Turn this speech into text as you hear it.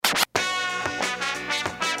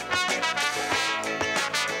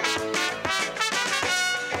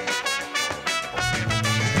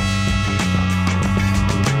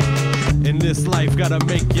life, gotta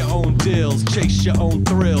make your own deals, chase your own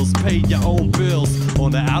thrills, pay your own bills.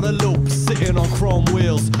 On the outer loop, sitting on chrome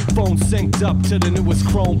wheels, phone synced up to the newest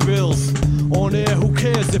chrome bills. On air, who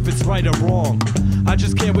cares if it's right or wrong? I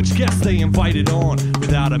just care which guests they invited on.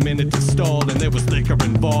 Without a minute to stall, and there was liquor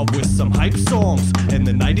involved with some hype songs. And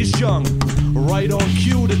the night is young. Right on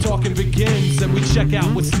cue, the talking begins, and we check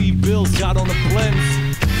out what Steve Bills got on the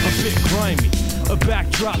blends. A bit grimy, a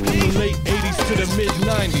backdrop from the late 80s to the mid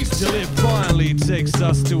 90s, till it finally takes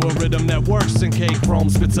us to a rhythm that works. And K-Chrome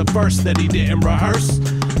spits a verse that he didn't rehearse.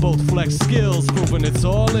 Both flex skills, proving it's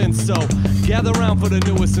all in. So gather round for the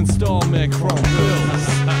newest installment, Chrome Bills.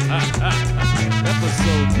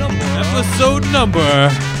 Episode number.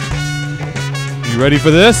 You ready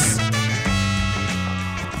for this?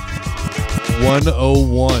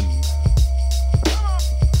 101.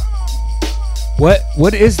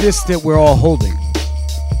 What is this that we're all holding?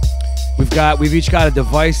 We've each got a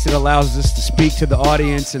device that allows us to speak to the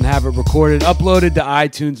audience and have it recorded, uploaded to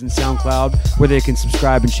iTunes and SoundCloud, where they can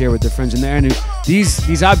subscribe and share with their friends and their enemies.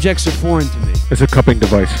 These objects are foreign to me. It's a cupping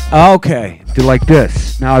device. Okay, they're like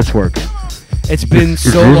this. Now it's working. It's been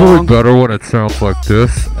so long. It's usually better when it sounds like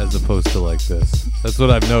this. As opposed to like this. That's what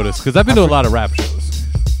I've noticed, because I've been to a lot of rap shows.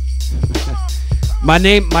 My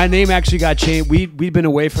name actually got changed. We'd been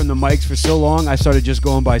away from the mics for so long, I started just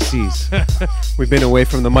going by C's. We've been away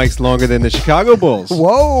from the mics longer than the Chicago Bulls.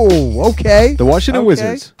 Whoa, okay. The Washington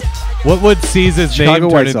Wizards. What would C's' Chicago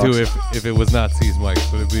name White turn into Sox. if it was not C's mics?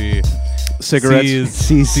 Would it be Cigarettes.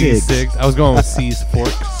 C's cigs? I was going with C's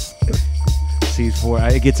forks. C's 4.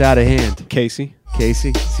 It gets out of hand. Casey.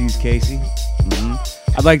 C's Casey. Mm-hmm.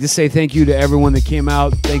 I'd like to say thank you to everyone that came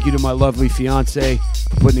out. Thank you to my lovely fiance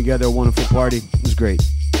for putting together a wonderful party. It was great.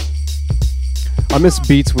 I miss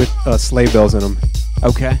beats with sleigh bells in them.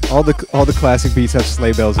 Okay. All the classic beats have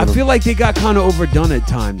sleigh bells in I them. feel like they got kind of overdone at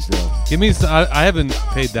times, though. Give me. I haven't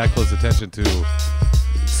paid that close attention to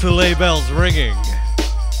sleigh bells ringing.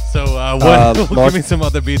 So give me some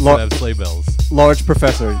other beats that have sleigh bells. Large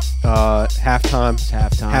Professor. Halftime.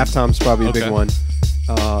 Halftime. Halftime's probably a big one.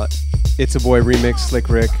 It's a Boy remix, Slick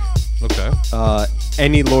Rick. Okay.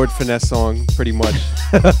 Any Lord Finesse song pretty much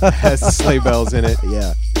has sleigh bells in it.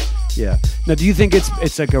 Yeah. Now, do you think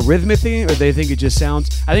it's like a rhythmic thing, or they think it just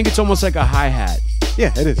sounds? I think it's almost like a hi-hat.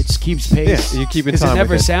 Yeah, it is. It just keeps pace. Yeah, you keep in Does time it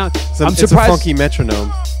never with it. sound? I'm surprised. It's a funky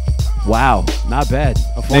metronome. Wow, not bad.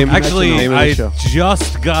 A funky Actually, Name of the I show.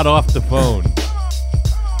 just got off the phone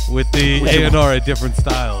with the A&R at Different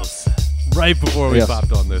Styles right before we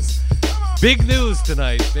popped on this. Big news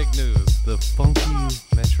tonight. Big news. The funky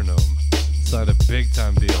metronome signed a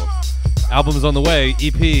big-time deal. Album's on the way.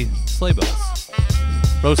 EP, Sleigh Bells.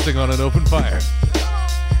 Roasting on an open fire.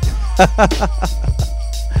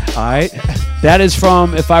 All right. That is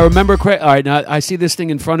from, if I remember correct. All right, now I see this thing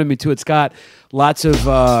in front of me, too. It's got lots of...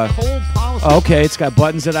 okay, it's got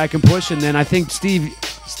buttons that I can push. And then I think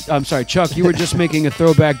Chuck, you were just making a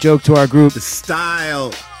throwback joke to our group. The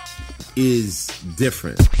style is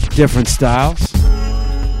different. Different styles.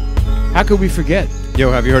 How could we forget?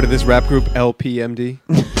 Yo, have you heard of this rap group, LPMD?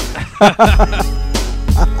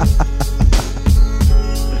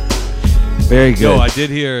 Very good. Yo, I did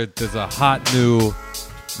hear there's a hot new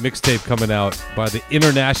mixtape coming out by the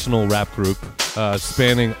international rap group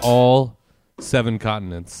spanning all 7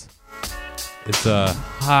 continents. It's a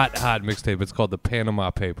hot mixtape. It's called the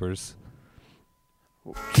Panama Papers.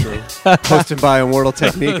 True. Hosted by Immortal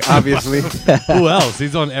Technique, obviously. Who else?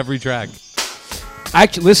 He's on every track.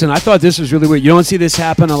 Actually, listen, I thought this was really weird. You don't see this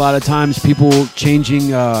happen a lot of times, people changing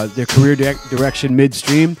their career direction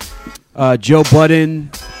midstream. Joe Budden,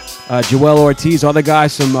 Joel Ortiz, all the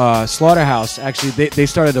guys from Slaughterhouse, actually, they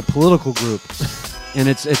started a political group, and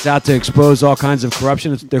it's out to expose all kinds of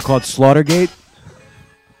corruption. They're called Slaughtergate.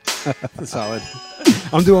 Solid.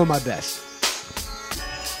 I'm doing my best.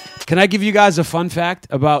 Can I give you guys a fun fact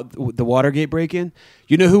about the Watergate break-in?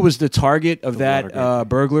 You know who was the target of that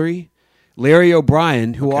burglary? Larry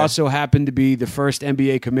O'Brien, who also happened to be the first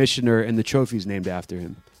NBA commissioner, and the trophy's named after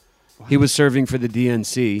him. Wow. He was serving for the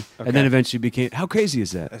DNC, and then eventually became... How crazy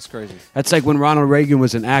is that? That's crazy. That's like when Ronald Reagan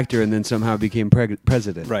was an actor and then somehow became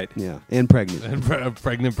president. Right. Yeah, and pregnant. And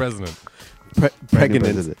pregnant president.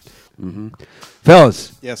 Pregnant. Mm-hmm.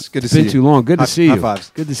 Fellas. Yes, good to It's see you. been too long. Good to see you. High fives.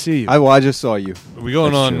 Good to see you. I just saw you. Are we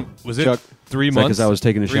going That's on... true. Was it Chuck, 3 months? Because I was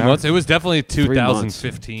taking a 3 shower. months? It was definitely 3 months.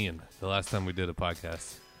 2015, the last time we did a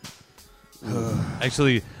podcast.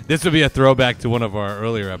 Actually, this would be a throwback to one of our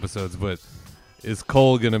earlier episodes, but is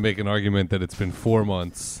Cole going to make an argument that it's been 4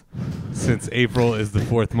 months since April is the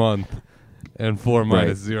 4th month, and 4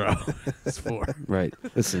 minus 0 is 4? Right.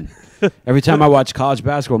 Listen, every time I watch college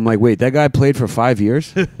basketball, I'm like, wait, that guy played for 5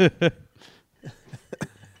 years?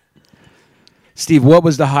 Steve, what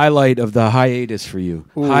was the highlight of the hiatus for you?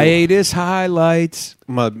 Ooh. Hiatus highlights.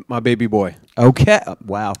 My baby boy. Okay.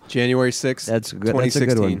 Wow. January 6th, That's good. 2016.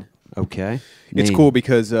 That's a good one. Okay. It's Name. cool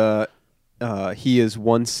because he is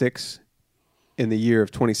 1-6 in the year of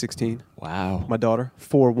 2016. Wow. My daughter,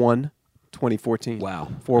 4-1, 2014. Wow.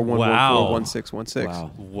 4-1, Wow. 1-4, 1-6, 1-6.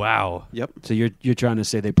 Wow. Wow. Yep. So you're trying to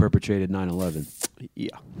say they perpetrated 9/11? Yeah.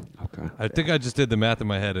 Okay. I think I just did the math in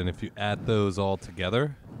my head, and if you add those all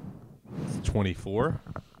together, it's 24.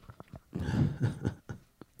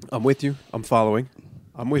 I'm with you. I'm following.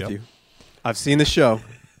 I'm with Yep. you. I've seen the show,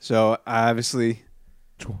 so I obviously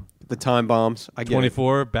the time bombs. I get it.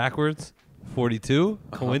 24 backwards, 42.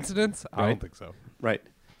 Coincidence? I Right. don't think so. Right.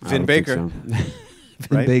 I Vin don't think Baker. so.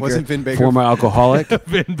 Vin Right? Baker, Wasn't Vin Baker- former alcoholic,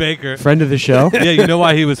 Vin Baker. friend of the show? Yeah, you know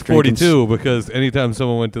why he was Drinking 42? Because anytime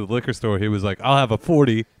someone went to the liquor store, he was like, I'll have a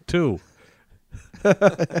 42.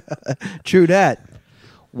 True that.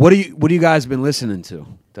 What do you guys been listening to?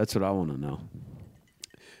 That's what I want to know.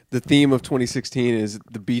 The theme of 2016 is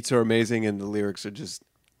the beats are amazing and the lyrics are just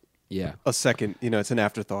Yeah. a second. You know, it's an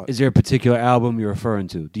afterthought. Is there a particular album you're referring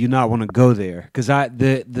to? Do you not want to go there? Because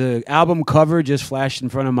the album cover just flashed in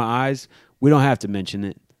front of my eyes. We don't have to mention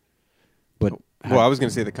it. But Well, I was going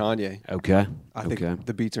to say the Kanye. okay. I think okay.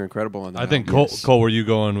 the beats are incredible on that. I think, album. Cole, were you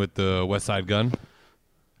going with the West Side Gun?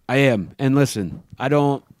 I am. And listen, I've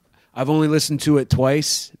only listened to it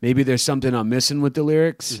twice. Maybe there's something I'm missing with the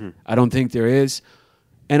lyrics. I don't think there is.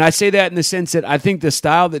 And I say that in the sense that I think the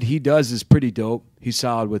style that he does is pretty dope. He's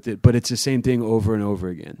solid with it, but it's the same thing over and over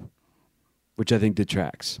again, which I think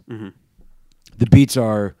detracts. The beats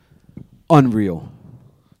are unreal.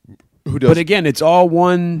 Who does? But again, it's all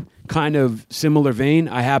one kind of similar vein.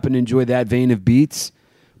 I happen to enjoy that vein of beats,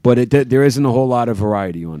 but there isn't a whole lot of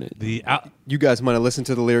variety on it. You guys might have listened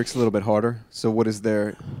to the lyrics a little bit harder. So what is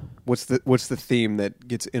there? What's the theme that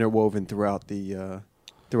gets interwoven throughout the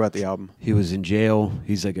album? He was in jail.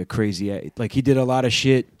 He's like a crazy, like he did a lot of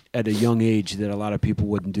shit at a young age that a lot of people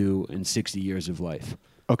wouldn't do in 60 years of life.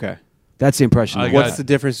 Okay. That's the impression. I I got got. What's the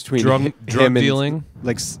difference between drug him drug and, dealing,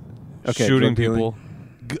 like, okay, shooting drug dealing. people,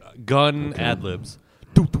 gun ad-libs,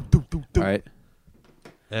 All right.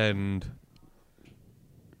 and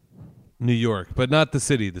New York, but not the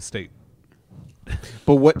city, the state.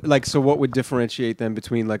 But what would differentiate them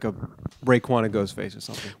between like a Raekwon and Ghostface or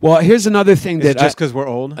something? Well, here's another thing Is it that just because we're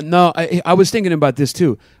old? No, I was thinking about this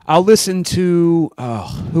too. I'll listen to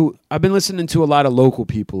I've been listening to a lot of local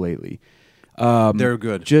people lately. They're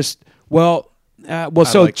good. So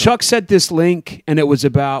like Chuck sent this link, and it was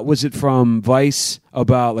it from Vice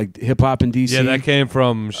about like hip hop in DC? Yeah, that came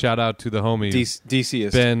from shout out to the homie DC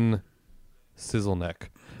is Ben Sizzleneck.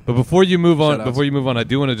 But before you move on, Shout-outs. I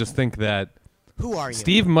do want to just think that Who are you?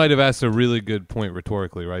 Steve might have asked a really good point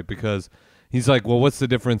rhetorically, right? Because he's like, well, what's the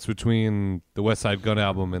difference between the West Side Gun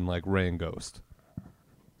album and like Ray and Ghost?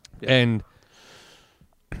 Yeah. And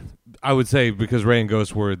I would say because Ray and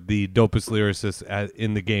Ghost were the dopest lyricists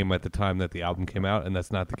in the game at the time that the album came out, and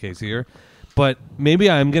that's not the case here. But maybe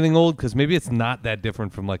I'm getting old because maybe it's not that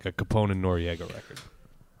different from like a Capone and Noriega record.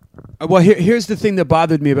 Well, here's the thing that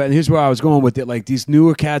bothered me about it, and here's where I was going with it. Like, these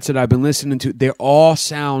newer cats that I've been listening to, they all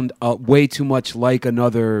sound way too much like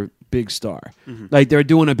another big star. Like, they're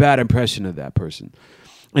doing a bad impression of that person.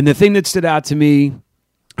 And the thing that stood out to me,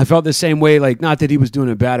 I felt the same way, like, not that he was doing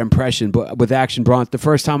a bad impression, but with Action Bronson, the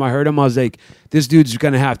first time I heard him, I was like, this dude's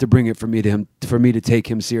going to have to bring it for me to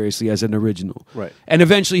take him seriously as an original. Right. And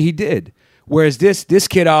eventually he did. Whereas this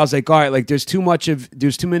kid, I was like, all right, like there's too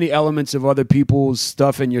many elements of other people's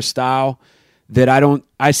stuff in your style that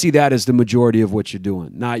I see that as the majority of what you're doing,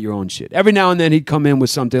 not your own shit. Every now and then he'd come in with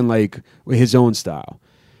something like with his own style.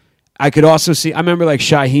 I could also see, I remember like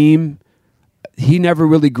Shaheem, he never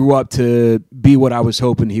really grew up to be what I was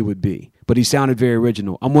hoping he would be, but he sounded very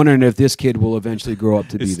original. I'm wondering if this kid will eventually grow up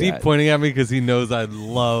to be Is Steve that. pointing at me because he knows I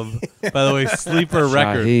love, by the way, Sleeper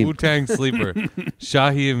record, Shaheem. Wu-Tang Sleeper,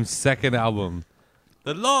 Shaheem's second album,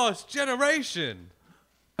 The Lost Generation.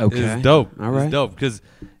 Okay. Is dope. All right. It's dope because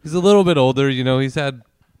he's a little bit older. You know, he's had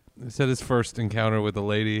his first encounter with a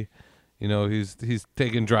lady. You know, he's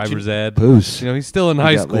taking driver's ed. Booze. You know, he's still in He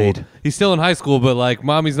high got school. laid. He's still in high school, but like,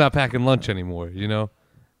 mommy's not packing lunch anymore. You know,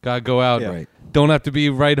 gotta go out. Yeah. Right. Don't have to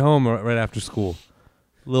be right home or right after school.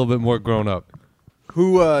 A little bit more grown up.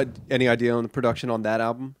 Who? Any idea on the production on that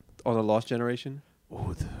album, on the Lost Generation?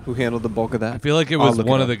 Who handled the bulk of that? I feel like it I'll was look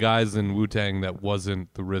one it of the up. guys in Wu-Tang that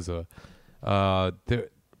wasn't the RZA.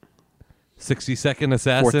 60-second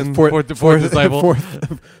assassin, fourth disciple.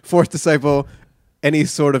 Fourth disciple. Any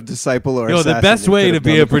sort of disciple or You know, assassin the best that way could to have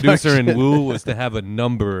be done a the producer in production. Wu was to have a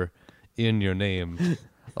number in your name.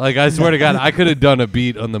 Like, I swear to God, I could have done a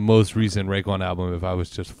beat on the most recent Raekwon album if I was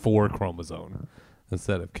just 4 chromosome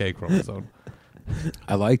instead of K chromosome.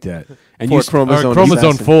 I like that. And For you, Or chromosome chromosome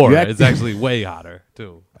assassin. 4 You had- is actually way hotter,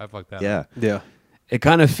 too. I fucked that yeah. up. Yeah. It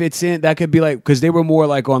kind of fits in. That could be like, because they were more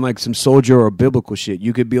like on like some soldier or biblical shit.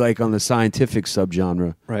 You could be like on the scientific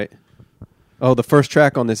subgenre. Right. Oh, the first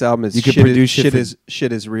track on this album is You could shit, produce shit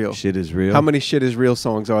shit is real. Shit is real. How many shit is real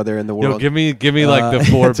songs are there in the Yo, world? give me like the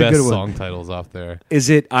 4 that's a best good one. song titles off there. Is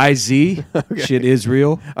it IZ? Shit is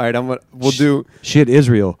real. All right, we'll do. Shit is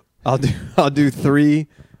real. I'll do 3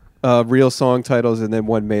 real song titles and then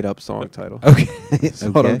 1 made up song title. Okay.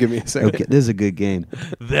 Hold on, give me a second. Okay, this is a good game.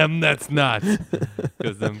 Them that's not.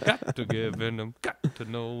 Because them got to give and them got to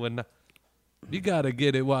know. And you got to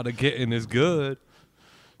get it while the getting is good.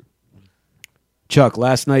 Chuck,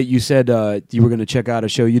 last night you said you were going to check out a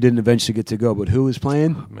show. You didn't eventually get to go, but who was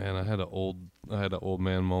playing? Man, I had an old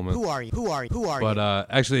man moment. Who are you? Who are you? Who are you? But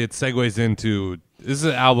actually, it segues into this is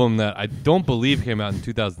an album that I don't believe came out in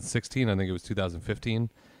 2016. I think it was 2015.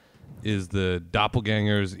 Is the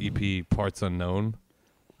Doppelgangers EP Parts Unknown,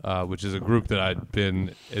 which is a group that I'd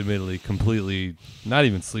been admittedly completely not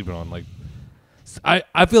even sleeping on. Like,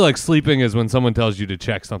 I feel like sleeping is when someone tells you to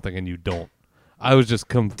check something and you don't. I was just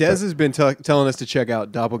Dez has been telling us to check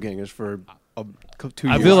out Doppelgangers for 2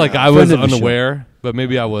 years. I feel like now. I was Friend of the show. unaware, but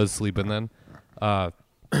maybe I was sleeping then.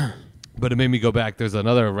 But it made me go back. There's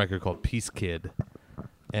another record called Peace Kid,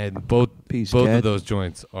 and both Peace of Kid. those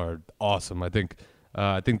joints are awesome. I think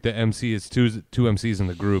the MC is two MCs in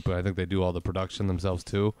the group, and I think they do all the production themselves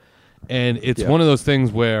too. And it's one of those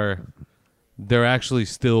things where they're actually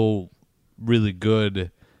still really good,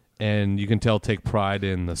 and you can tell take pride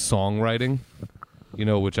in the songwriting. You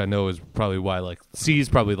know, which I know is probably why like C's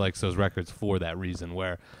probably likes those records for that reason.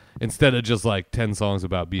 Where instead of just like 10 songs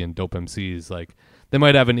about being dope MCs, like they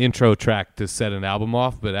might have an intro track to set an album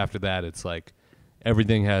off, but after that, it's like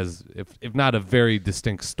everything has, if not a very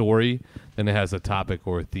distinct story, then it has a topic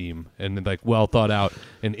or a theme, and like well thought out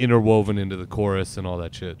and interwoven into the chorus and all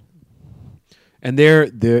that shit. And they're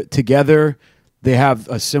together. They have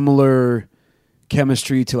a similar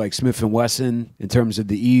chemistry to like Smith and Wesson in terms of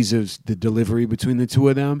the ease of the delivery between the two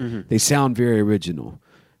of them. Mm-hmm. They sound very original.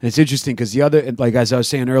 And it's interesting because the other, like as I was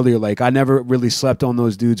saying earlier, like I never really slept on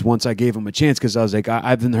those dudes once I gave them a chance because I was like, I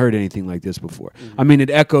haven't heard anything like this before. Mm-hmm. I mean, it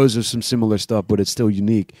echoes of some similar stuff, but it's still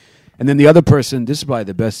unique. And then the other person, this is probably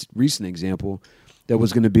the best recent example that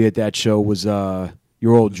was going to be at that show was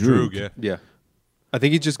your old Drew. yeah. Yeah. I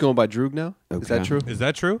think he's just going by Droog now. Is that Okay. true? Is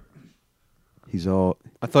that true? He's all.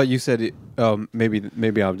 I thought you said it.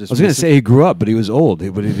 Maybe I'm just. I was going to say he grew up, but he was old.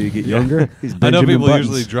 But did he get younger? He's I know Benjamin people Buttons.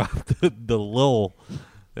 usually drop the lull,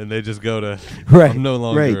 and they just go to Right, I'm no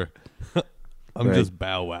longer. I'm Right. just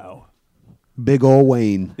Bow Wow. Big ol'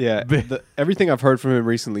 Wayne. Yeah. Everything I've heard from him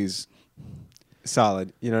recently is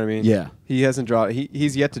solid. You know what I mean? Yeah. He hasn't dropped.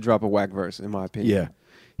 He's yet to drop a whack verse, in my opinion. Yeah.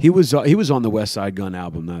 He was on the West Side Gun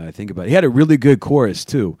album. Now that I think about it, he had a really good chorus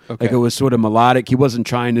too. Okay. Like it was sort of melodic. He wasn't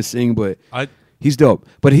trying to sing, but I he's dope.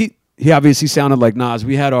 But he obviously sounded like Nas.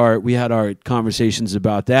 We had our conversations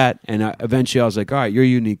about that, and eventually I was like, all right, you're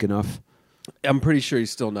unique enough. I'm pretty sure he's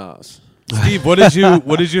still Nas. Steve, what did you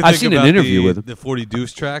think I've seen an about interview with him. the 40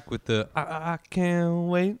 Deuce track with the I can't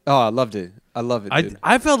wait? Oh, I loved it. I love it. Dude.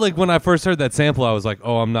 I felt like when I first heard that sample, I was like,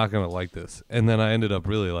 oh, I'm not gonna like this, and then I ended up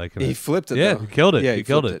really liking it. He flipped it, Yeah, though. he killed it. Yeah, he he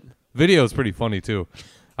killed flipped it. it. Video is pretty funny too.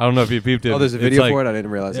 I don't know if you peeped it. Oh, there's a It's video like- for it. I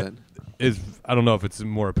didn't realize that. I don't know if it's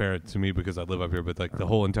more apparent to me because I live up here, but like the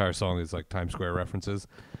whole entire song is like Times Square references.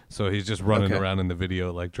 So he's just running Okay. around in the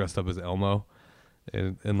video like dressed up as Elmo,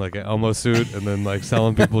 in like an Elmo suit, and then like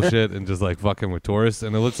selling people shit and just like fucking with tourists.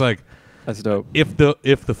 And it looks like That's dope. if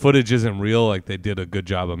the footage isn't real, like they did a good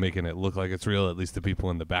job of making it look like it's real. At least the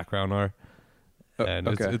people in the background are, and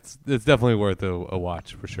okay. it's definitely worth a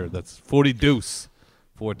watch for sure. That's 40 Deuce,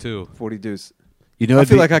 4-2. 40 Deuce. You know, I it'd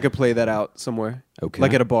feel be- like I could play that out somewhere. Okay.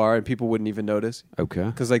 Like at a bar and people wouldn't even notice. okay.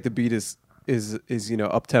 Because like the beat is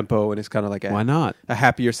up tempo and it's kind of like Why not? a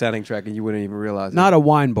happier sounding track and you wouldn't even realize Not it. a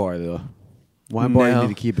wine bar though. Wine bar, you No. need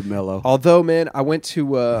to keep it mellow. Although, man, I went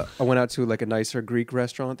out to like a nicer Greek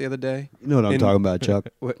restaurant the other day. You know what I'm In- talking about, Chuck.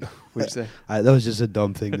 What'd you say? That was just a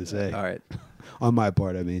dumb thing to say. All right. On my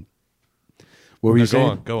part, I mean. What were you Go saying?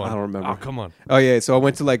 on, go on. I don't remember. Oh, come on. Oh yeah, so I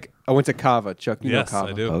went to Kava. Chuck, you Yes, know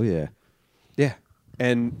Kava. I do. Oh yeah. Yeah,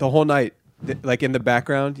 and the whole night, like in the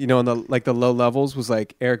background, on the low levels was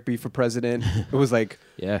like Eric B for president. It was like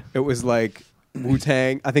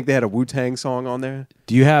Wu-Tang. I think they had a Wu-Tang song on there.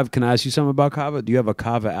 Do you have? Can I ask you something about Kava? Do you have a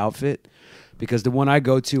Kava outfit? because the one I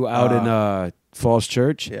go to out in Falls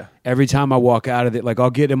Church, Yeah. every time I walk out of it, like I'll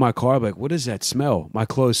get in my car, like, what is that smell? My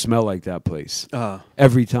clothes smell like that place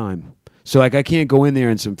every time. So like I can't go in there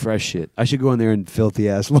in some fresh shit. I should go in there and Filthy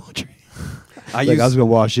ass laundry. I I was gonna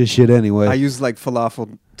wash this shit anyway. I use like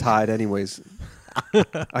falafel Tide anyways.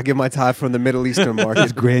 I get my Tide from the Middle Eastern market.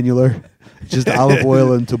 It's granular, just olive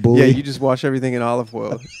oil and tabbouleh. Yeah, you just wash everything in olive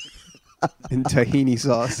oil and tahini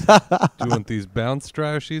sauce. Do you want these bounce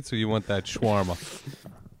dryer sheets or you want that shawarma?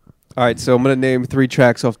 All right, so I'm gonna name 3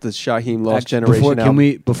 tracks off the Shaheem Lost Generation Before, album. can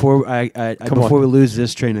we before on. we lose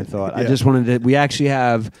this train of thought, I Yeah. just wanted to. We actually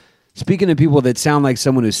have. Speaking of people that sound like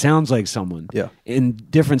someone who sounds like someone, Yeah. in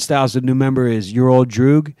different styles. The new member is Your Old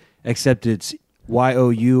Droog, except it's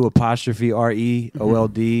YOU_REOLD,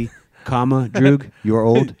 comma Droog. Your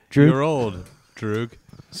Old Droog. You're old, Droog.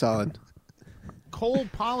 Solid. Cold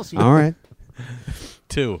policy. All right.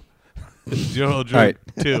 2. Your old Droog. All right.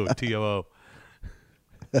 2. TOO.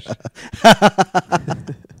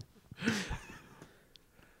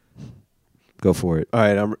 Go for it. All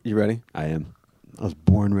right, you ready? I am. I was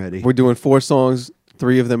born ready. We're doing 4 songs.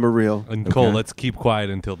 3 of them are real. And Cole, let's keep quiet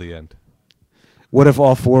until the end. What if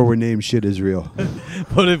all 4 were named Shit Is Real?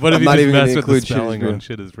 What if I'm you not just even gonna mess with the include Shit Is spelling Real. on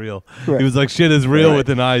shit is real? Right. He was like, shit is real Right. with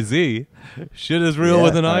an IZ. Shit is real Yeah,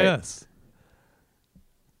 with an right. IS.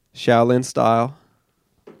 Shaolin Style.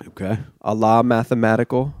 Okay. Allah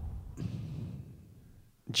Mathematical.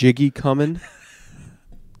 Jiggy Comin'.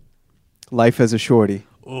 Life as a Shorty.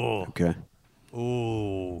 Oh, Okay.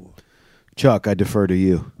 ooh. Chuck, I defer to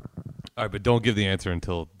you. All right, but don't give the answer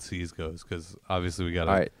until C's goes, because obviously we got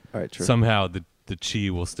to. All right, true. Somehow the chi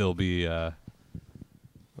will still be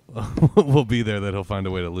will be there that he'll find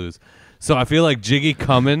a way to lose. So I feel like Jiggy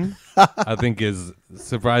Comin' I think is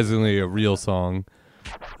surprisingly a real song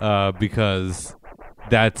because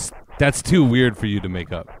that's too weird for you to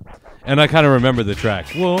make up. And I kind of remember the track.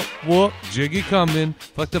 Whoa, Jiggy Comin',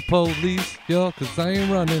 fuck the police, yo, cause I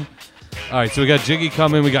ain't running. All right, so we got Jiggy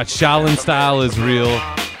Comin', we got Shaolin Style is real.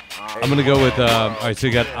 I'm gonna go with all right, so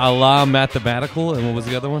you got Allah Mathematical, and what was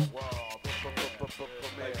the other one?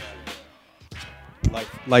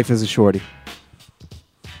 Life as a Shorty.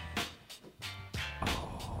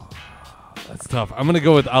 That's tough. I'm gonna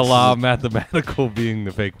go with Allah Mathematical being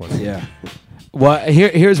the fake one. Yeah. Well,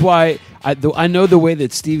 here's why I know the way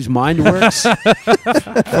that Steve's mind works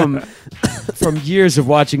from years of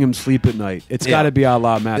watching him sleep at night. It's got to be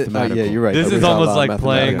Allah Mathematical. Yeah, you're right. This That is was almost Allah like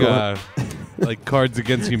playing Mathematical. like Cards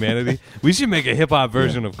Against Humanity. We should make a hip hop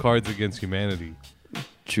version of Cards Against Humanity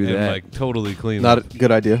True and that. like totally clean. Not a it.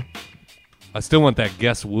 good idea. I still want that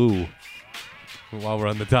Guess Woo. While we're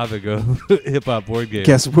on the topic of hip hop board games,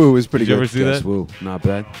 Guess Woo is pretty Did you good. ever see Guess that? woo. Not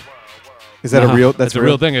bad. Is that a Nah. real? That's a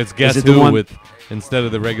real thing. It's Guess it the Who one- with instead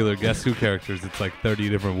of the regular Guess Who characters, it's like 30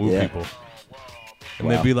 different Woo Yeah. people. And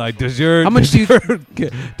Wow. they'd be like, "Does your How much do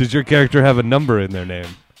does your character have a number in their name?"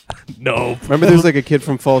 No. Remember, there's like a kid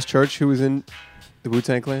from Falls Church who was in the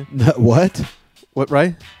Wu-Tang Clan. What? What?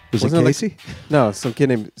 Right? Was Wasn't it like- Casey? No, some kid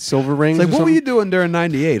named Silver Rings. It's like, or what were something? you doing during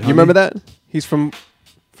 '98? You remember that? He's from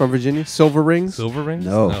Virginia. Silver Rings. Silver rings?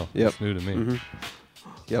 No. Yep. That's new to me. Mhm.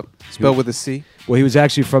 Yep. Spelled with a C. Well, he was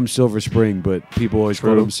actually from Silver Spring, but people always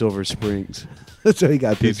called True. him Silver Springs. So he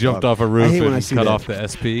got He pissed jumped off a I roof hate when I and see cut that. off the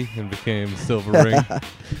SP and became Silver Ring.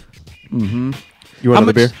 Mm-hmm. You want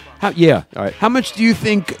another beer? Yeah. All right. How much do you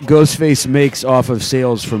think Ghostface makes off of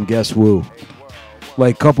sales from Guess Woo?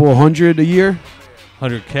 Like couple hundred a year?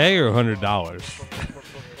 $100K or $100?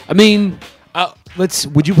 I mean,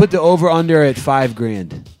 would you put the over under at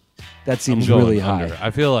 $5,000? That I'm seems going really under. high. I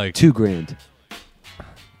feel like $2,000.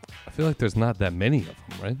 there's not that many of them,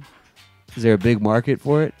 right? Is there a big market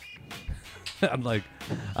for it? I'm like,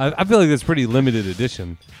 I feel like that's pretty limited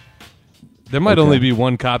edition. There might Okay. only be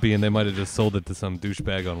one copy, and they might have just sold it to some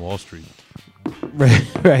douchebag on Wall Street.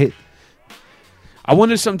 Right. I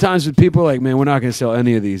wonder sometimes with people like, man, we're not going to sell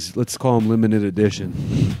any of these. Let's call them limited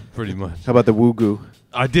edition. Pretty much. How about the Woo Goo?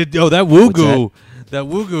 I did. Oh, that Woo-Goo. That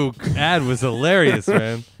Woo-Goo ad was hilarious,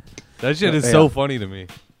 man. That shit is so funny to me.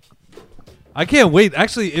 I can't wait.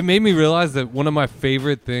 Actually, it made me realize that one of my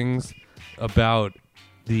favorite things about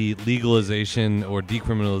the legalization or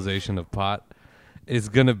decriminalization of pot is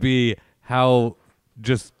going to be how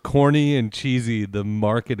just corny and cheesy the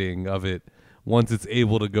marketing of it once it's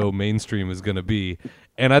able to go mainstream is going to be.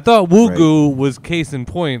 And I thought Woo-Goo was case in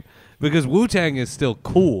point because Wu-Tang is still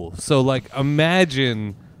cool. So, like,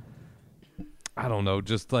 imagine, I don't know,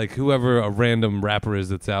 just like whoever a random rapper is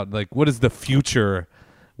that's out, like, what is the future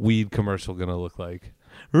weed commercial going to look like?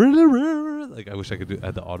 Like, I wish I could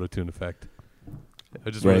add the auto-tune effect. I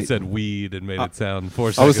just would have Right. said weed and made it sound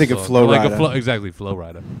 4 seconds I was thinking long. Flow Like Rida. exactly, Flow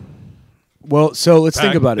Rider. Well, so let's think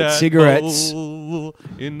Pack about it. that Cigarettes. hole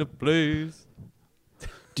in the place.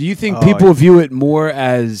 Do you think people view it more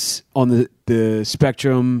as on the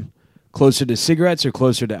spectrum closer to cigarettes or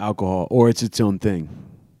closer to alcohol, or it's its own thing?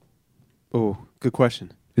 Oh, good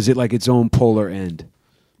question. Is it like its own polar end?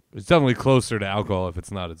 It's definitely closer to alcohol if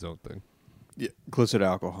it's not its own thing. Yeah, closer to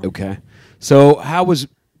alcohol. Okay. So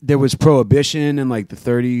there was prohibition in like the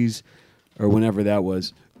 30s or whenever that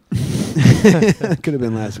was. Could have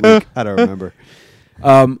been last week. I don't remember.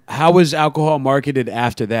 How was alcohol marketed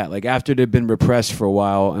after that? Like after it had been repressed for a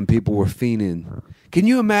while and people were fiending. Can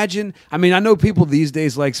you imagine? I mean, I know people these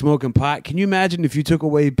days like smoking pot. Can you imagine if you took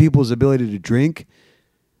away people's ability to drink?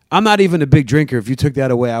 I'm not even a big drinker. If you took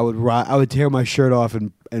that away, I would tear my shirt off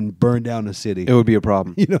and burn down the city. It would be a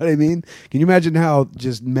problem. You know what I mean? Can you imagine how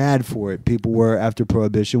just mad for it people were after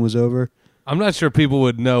Prohibition was over? I'm not sure people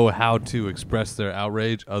would know how to express their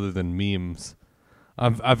outrage other than memes.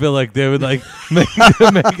 I feel like they would like make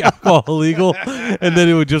alcohol illegal, and then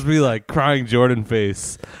it would just be like crying Jordan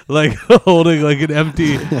face, like holding like an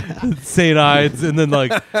empty St. Ides, and then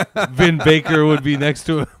like Vin Baker would be next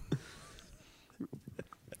to him.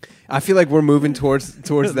 I feel like we're moving towards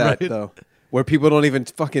that Right. though, where people don't even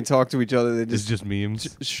fucking talk to each other. They It's just just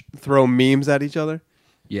memes. throw memes at each other.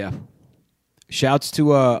 Yeah. Shouts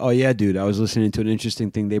to oh yeah, dude. I was listening to an interesting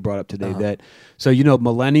thing they brought up today that so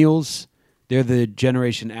millennials, they're the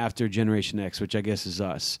generation after Generation X, which I guess is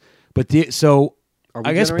us. But Are we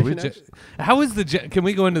I guess Generation X? How is can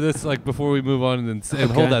we go into this like before we move on and Okay.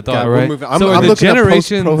 hold that thought? God, we're moving. I'm, So are I'm the looking at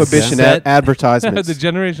generations post-prohibition set- advertisements. the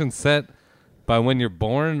generation set by when you're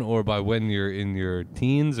born or by when you're in your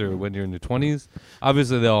teens or when you're in your 20s?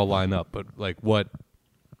 Obviously, they all line up, but like what's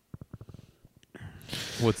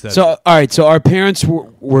that? So all right, so our parents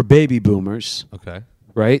were baby boomers, Okay.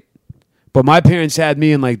 right? But my parents had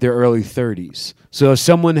me in like their early 30s. So if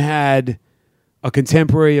someone had a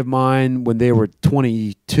contemporary of mine when they were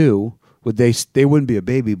 22, They wouldn't be a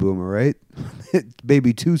baby boomer, right?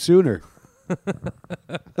 Baby too sooner.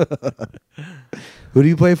 Who do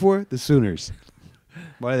you play for? The Sooners.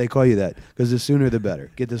 Why do they call you that? Because the sooner the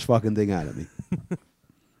better. Get this fucking thing out of me.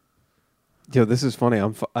 Yo, this is funny.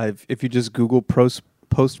 If you just Google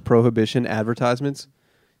post-prohibition advertisements,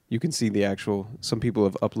 you can see the actual. Some people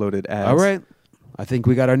have uploaded ads. all right, I think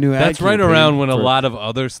we got our new ad That's right campaign around when a for- lot of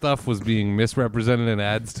other stuff was being misrepresented in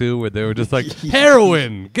ads too, where they were just like,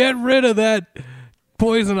 heroin, get rid of that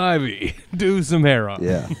poison ivy, do some heroin.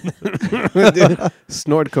 Yeah.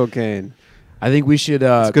 Snort cocaine. I think we should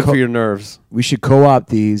It's good for your nerves. we should co-opt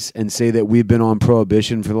these and say that we've been on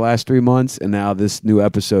prohibition for the last 3 months, and now this new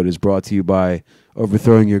episode is brought to you by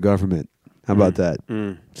Overthrowing your government. How about that?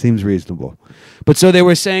 Seems reasonable. But so they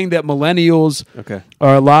were saying that millennials Okay.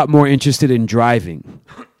 are a lot more interested in driving,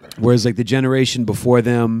 whereas like the generation before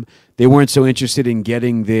them, they weren't so interested in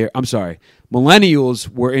getting there. I'm sorry, millennials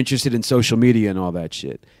were interested in social media and all that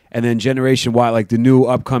shit. And then Generation Y, like the new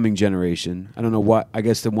upcoming generation, I don't know what, I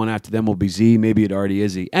guess the one after them will be Z, maybe it already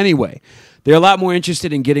is Z. Anyway, they're a lot more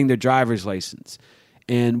interested in getting their driver's license.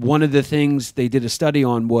 And one of the things they did a study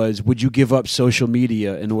on was, would you give up social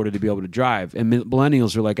media in order to be able to drive? And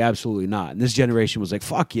millennials were like, absolutely not. And this generation was like,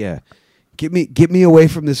 fuck yeah. Get me away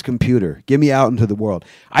from this computer. Get me out into the world.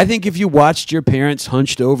 I think if you watched your parents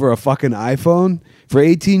hunched over a fucking iPhone for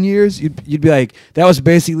 18 years, you'd be like, that was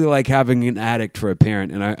basically like having an addict for a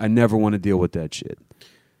parent, and I never want to deal with that shit.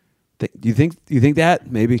 Do you think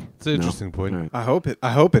that? Maybe. It's an interesting point. All right.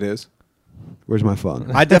 I hope it is. Where's my phone?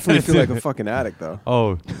 I definitely feel like a fucking addict though.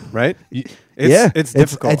 Oh, Right? Yeah, It's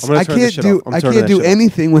difficult. I'm gonna I turn this can't shit do. off. I'm I turning can't that do shit off.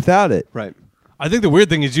 anything without it. Right. I think the weird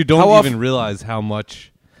thing is you don't How even often- realize how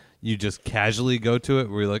much you just casually go to it.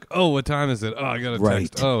 Where you're like, oh, what time is it? Oh, I got to Right.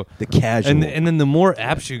 text. Oh, The casual. and then the more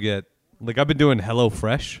apps you get, like I've been doing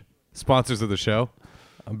HelloFresh, sponsors of the show.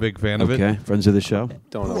 I'm a big fan of it. Okay, friends of the show.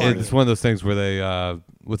 Don't know. It's one of those things where they,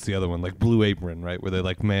 what's the other one? Like Blue Apron, right? Where they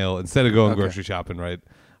like mail, instead of going Okay. grocery shopping, right?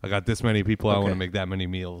 I got this many people, I want Okay. to make that many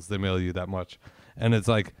meals. They mail you that much. And it's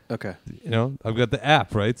like, Okay. I've got the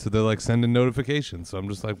app, right? So they're like sending notifications. So I'm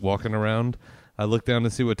just like walking around. I look down to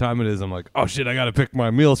see what time it is. I'm like, oh shit, I got to pick my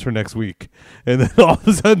meals for next week. And then all of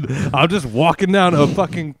a sudden, I'm just walking down a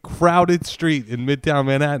fucking crowded street in Midtown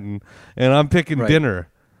Manhattan, and I'm picking Right. dinner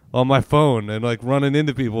on my phone and like running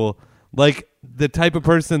into people. Like the type of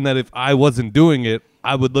person that if I wasn't doing it,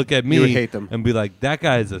 I would look at me You would hate them. and be like, that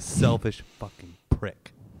guy is a selfish fucking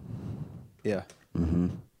prick. Yeah.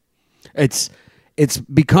 It's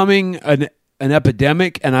becoming an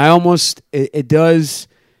epidemic, and I almost it does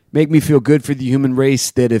make me feel good for the human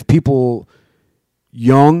race that if people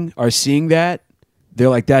young are seeing that, they're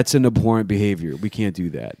like, that's an abhorrent behavior. We can't do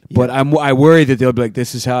that. But I worry that they'll be like,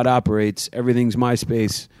 this is how it operates. Everything's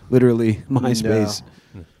MySpace, literally MySpace.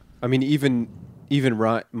 No. I mean, even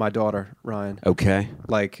my daughter Ryan, Okay,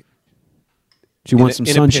 like she wants some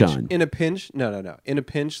sunshine. In a pinch, no. In a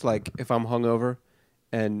pinch, like if I'm hungover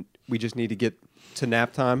and we just need to get to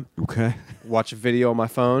nap time, Okay, watch a video on my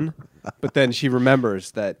phone. But then she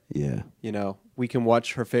remembers that, yeah, we can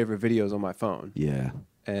watch her favorite videos on my phone, yeah.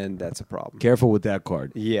 and that's a problem. Careful with that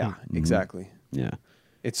card. Yeah, exactly. Yeah.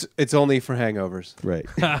 It's only for hangovers. Right.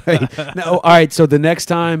 Now, all right. So the next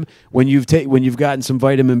time when you've gotten some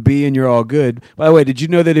vitamin B and you're all good. By the way, did you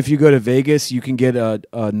know that if you go to Vegas, you can get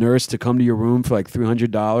a nurse to come to your room for like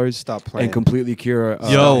 $300? Stop playing. And completely cure.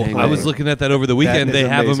 A Yo, hangover. I was looking at that over the weekend. is They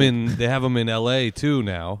have amazing. them in L.A. too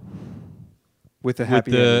now. With the With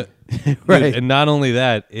happy the ending. Right. and not only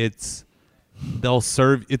that, it's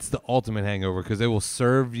the ultimate hangover because they will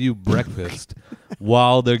serve you breakfast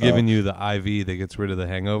while they're giving you the IV that gets rid of the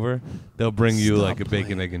hangover. They'll bring you like a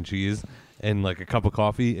bacon, egg, and cheese and like a cup of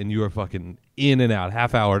coffee, and you are fucking in and out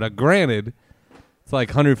half hour. Now, granted, it's like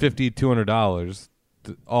 $150, $200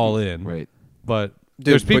 all in, Right. But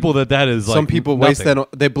Dude, there's people but that is like some people waste nothing.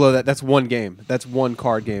 that. They blow that. That's one game. That's one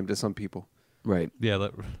card game to some people. Right. Yeah,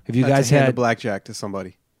 Have you That's guys a hand had of blackjack to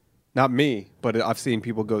somebody? Not me, but I've seen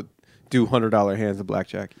people go do $100 hands of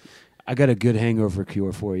blackjack. I got a good hangover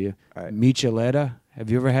cure for you. All right. Michelada.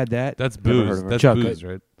 Have you ever had that? that's Never heard booze. of it. That's Chuck, booze,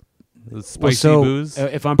 right? The spicy Well, so, booze.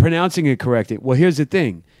 if I'm pronouncing it correct, well, here's the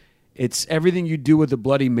thing. It's everything you do with a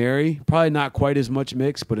Bloody Mary. Probably not quite as much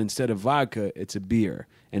mix, but instead of vodka, it's a beer.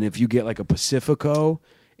 And if you get like a Pacifico,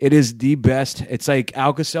 it is the best. It's like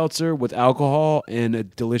Alka-Seltzer with alcohol and a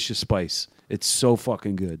delicious spice. It's so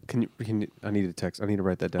fucking good. Can you? I need to text. I need to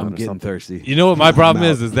write that down. I'm or getting something. thirsty. You know what my problem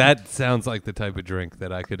out. is that sounds like the type of drink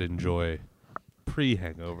that I could enjoy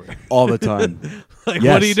pre-hangover. All the time. Like,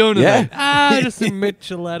 Yes. what are you doing Yeah. tonight? Just some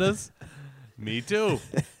micheladas. Me too.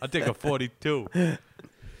 I'll take a 42.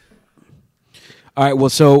 All right, well,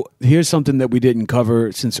 so here's something that we didn't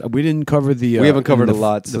cover since we didn't cover the. We haven't covered the a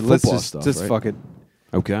lot, the so let's football just stuff, just right? fuck it.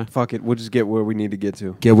 Okay. Fuck it. We'll just get where we need to get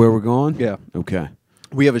to. Get where we're going? Yeah. Okay.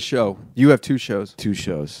 We have a show. You have 2 shows. 2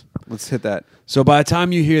 shows. Let's hit that. So by the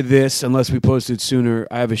time you hear this, unless we posted sooner,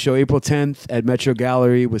 I have a show April 10th at Metro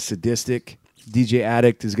Gallery with Sadistic. DJ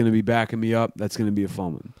Addict is going to be backing me up. That's going to be a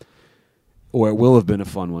fun one. Or it will have been a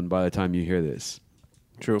fun one by the time you hear this.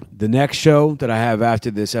 True. The next show that I have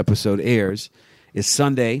after this episode airs is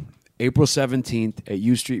Sunday, April 17th at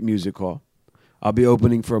U Street Music Hall. I'll be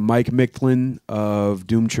opening for Mike Micklin of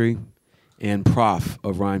Doomtree and Prof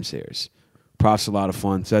of Rhymesayers. Prof's a lot of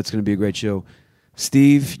fun, so that's going to be a great show.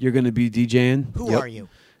 Steve, you're going to be DJing. Who are you?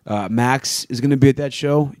 Max is going to be at that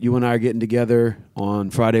show. You and I are getting together on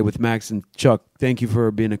Friday with Max. And Chuck, thank you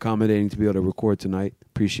for being accommodating to be able to record tonight.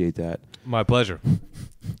 Appreciate that. My pleasure.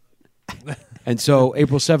 And so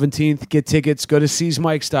April 17th, get tickets. Go to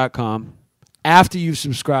seesmikes.com. After you've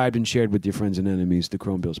subscribed and shared with your friends and enemies the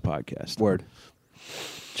Chrome Bills podcast. Word.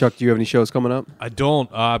 Chuck, do you have any shows coming up? I don't.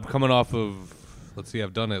 I'm coming off of, let's see,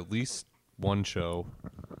 I've done at least 1 show,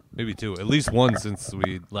 maybe 2, at least 1 since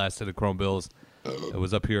we last did a Chrome Bills. It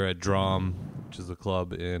was up here at Drum, which is a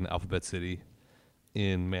club in Alphabet City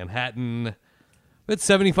in Manhattan. We had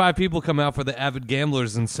 75 people come out for the Avid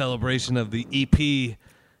Gamblers in celebration of the EP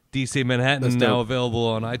DC Manhattan, That's now dope. available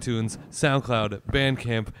on iTunes, SoundCloud,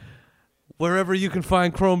 Bandcamp. Wherever you can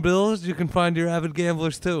find Chrome Bills, you can find your Avid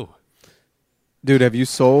Gamblers too. Dude, have you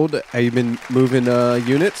sold? Have you been moving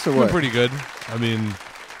units or Doing what? pretty good. I mean,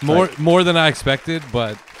 more than I expected,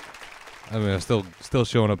 but I mean, I'm still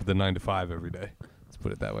showing up at the 9 to 5 every day. Let's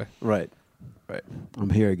put it that way. Right. I'm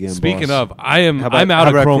here again, Speaking boss. of, I'm How about- out how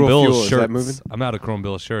of about Chrome Cruel Bills Fuel? Is that shirts. moving? I'm out of Chrome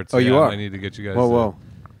Bills shirts. Oh, you are? I need to get you guys. Whoa.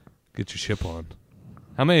 Get your ship on.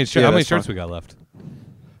 How many Yeah, how many that's shirts fine. we got left?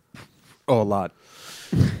 Oh, a lot.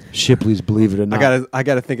 Shipley's Believe It or Not. I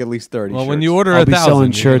gotta think at least 30. Well, shirts. when you order I'll 1,000, be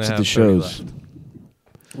selling you're shirts gonna at the have 30 shows. left.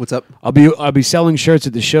 What's up? I'll be selling shirts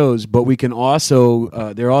at the shows, but we can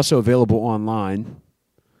also they're also available online.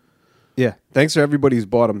 Yeah. Thanks for everybody who's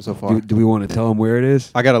bought them so far. Do we want to tell them where it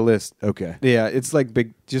is? I got a list. Okay. Yeah, it's like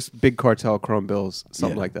big cartel Chrome Bills,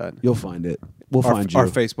 something Yeah. like that. You'll find it. We'll our, find you. Our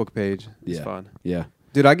Facebook page is Yeah. fun. Yeah.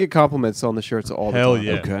 Dude, I get compliments on the shirts all the Hell time.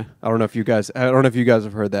 yeah. Okay. I don't know if you guys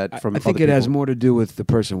have heard that from I think other it has people. more to do with the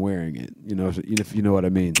person wearing it. You know, if you know what I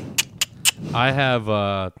mean. I have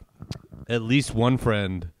at least one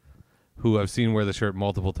friend who I've seen wear the shirt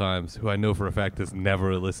multiple times, who I know for a fact has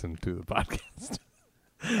never listened to the podcast.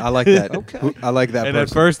 I like that. I like that And at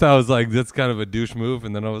person. first I was like, that's kind of a douche move.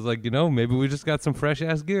 And then I was like, maybe we just got some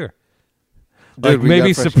fresh-ass gear. Dude, Like we maybe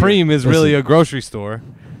got fresh Supreme gear. is really a grocery store.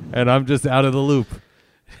 and I'm just out of the loop.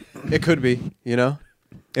 It could be, you know,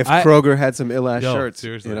 if I- Kroger had some ill-ass Yo, shirts,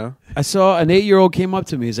 seriously. you know. I saw an 8-year-old came up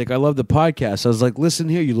to me. He's like, I love the podcast. I was like, listen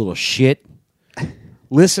here, you little shit.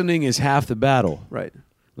 Listening is half the battle. Right.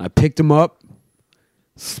 And I picked him up,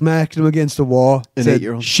 smacked him against the wall. An said,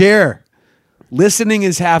 8-year-old. Share. Listening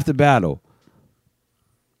is half the battle.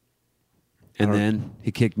 And then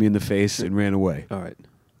he kicked me in the face and ran away. All right.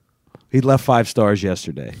 He left 5 stars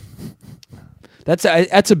yesterday. That's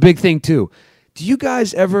a big thing too. Do you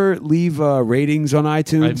guys ever leave ratings on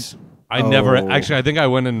iTunes? I never Oh. actually. I think I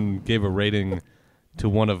went and gave a rating to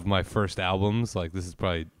one of my first albums. Like this is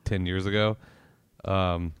probably 10 years ago.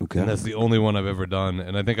 Okay. And that's the only one I've ever done.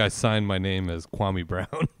 And I think I signed my name as Kwame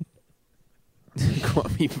Brown.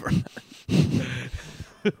 Kwame Brown.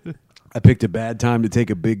 I picked a bad time to take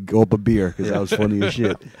a big gulp of beer because that was funny as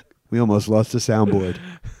shit. We almost lost the soundboard.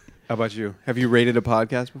 How about you? Have you rated a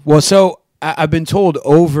podcast before? Well, so I've been told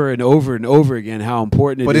over and over and over again how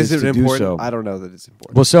important But it is is it to important? do so. I don't know that it's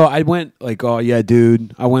important. Well, so I went like, oh yeah,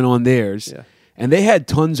 dude. I went on theirs, Yeah. and they had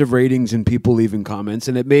tons of ratings and people leaving comments,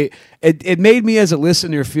 and it made me as a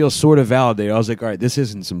listener feel sort of validated. I was like, all right, this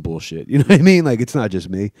isn't some bullshit. You know what I mean? Like it's not just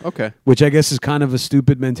me. Okay. Which I guess is kind of a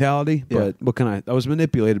stupid mentality, Yeah. but what can I was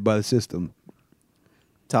manipulated by the system.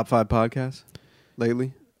 Top 5 podcasts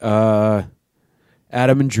lately? Adam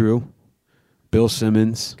and Drew, Bill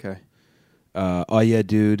Simmons. Okay. Oh yeah,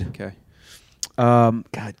 dude. Okay. God,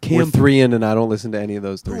 We're Cam 3 in, and I don't listen to any of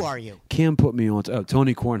those 3. Who are you? Cam put me on.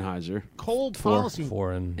 Tony Kornheiser, Cold policy.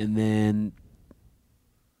 Foreign. and then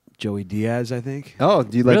Joey Diaz. I think Oh,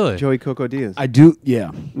 do you like Really? Joey Coco Diaz? I do.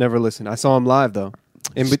 Yeah, Never listened. I saw him live though.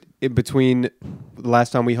 In between the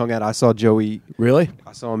last time we hung out, I saw Joey. really.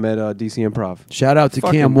 I saw him at DC Improv. Shout out to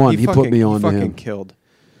Fucking- Cam One. He put fucking- me on He to fucking him. killed.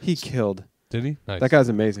 He killed. Did he? Nice. That guy's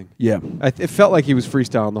amazing. Yeah. It felt like he was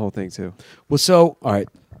freestyling the whole thing too. Well, so all right,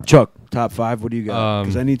 Chuck. Top 5. What do you got?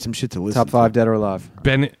 Because I need some shit to listen. Top 5 Dead or Alive.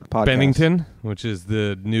 Podcast. Bennington, which is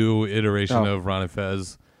the new iteration Oh. of Ron and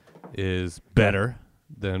Fez, is better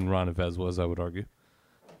than Ron and Fez was, I would argue.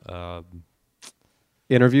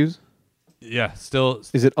 Interviews. Yeah, still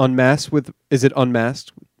Is it unmasked? Is it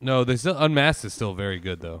unmasked? no. They still Unmasked is still very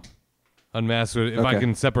good though. Unmasked, if I Okay.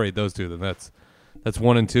 can separate those two, then that's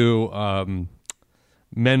 1 and 2.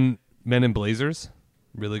 Men in Blazers,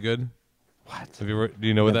 really good. What? Have you ever, do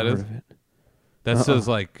you know what that Never is? heard of it. That's just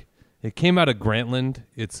like it came out of Grantland.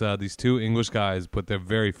 It's these 2 English guys, but they're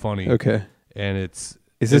very funny. Okay. And it's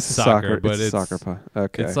Is this soccer? But it's it's soccer pod.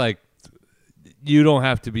 Okay. It's like you don't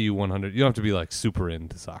have to be 100. You don't have to be like super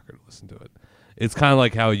into soccer to listen to it. It's kind of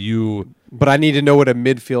like how you. But I need to know what a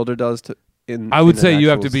midfielder does to. I would in an say you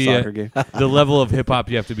have actual to be soccer game. the level of hip hop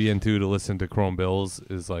you have to be into to listen to Chrome Bills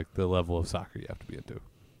is like the level of soccer you have to be into.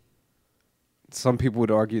 Some people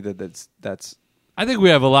would argue that that's. I think we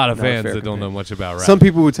have a lot of Not a fans fair that don't know comparison. much about rap. Some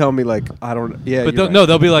people would tell me like I don't. Yeah, but you're no, right.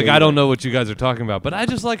 they'll be like, Yeah, I you're don't right. know what you guys are talking about, but I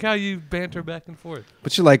just like how you banter back and forth.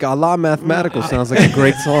 But you're like Allah Mathematical sounds like a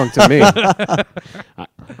great song to me.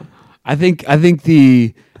 I think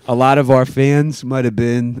a lot of our fans might have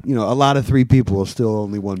been, a lot of 3 people, still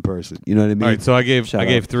only 1 person. You know what I mean? All right, so I gave Shout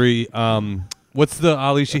out. 3. What's the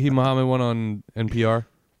Ali Shaheed Muhammad one on NPR?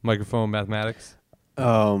 Microphone Mathematics.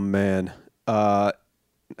 Oh man. Hold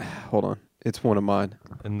on. It's one of mine.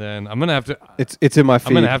 And then I'm gonna have to. It's in my feed.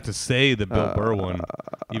 I'm gonna have to say the Bill Burr one,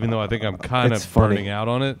 even though I think I'm kind It's of funny. burning out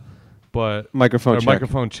on it. But Microphone check.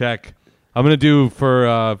 Microphone check. I'm gonna do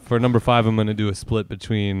for number 5. I'm gonna do a split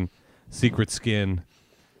between Secret Skin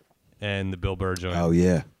and the Bill Burr joint. Oh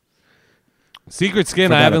yeah. Secret Skin.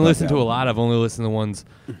 Forgot I haven't about listened that to a one. lot. I've only listened to ones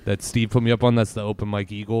that Steve put me up on. That's the Open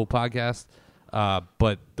Mike Eagle podcast.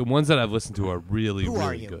 But the ones that I've listened to are really, Who are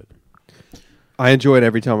really you? good. I enjoy it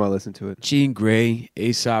every time I listen to it. Gene Gray,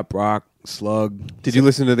 Aesop Rock, Slug. Did you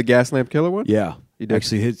listen to the Gas Lamp Killer one? Yeah. You did?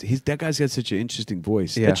 Actually, he's that guy's got such an interesting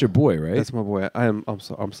voice. Yeah. That's your boy, right? That's my boy. I'm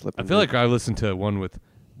slipping. I feel like I listened to one with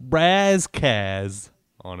Raz Kaz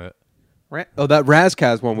on it. that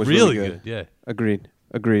Razkaz one was really good. Yeah. Agreed.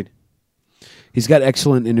 He's got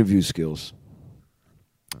excellent interview skills.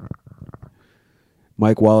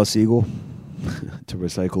 Mike Wallace Eagle, to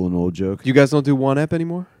recycle an old joke. You guys don't do One Ep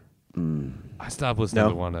anymore? I stopped listening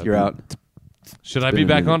to one. You're out. Should I been be a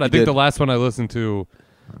back minute. on? I You think did. the last one I listened to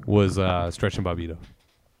was Stretch and Bobbito.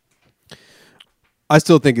 I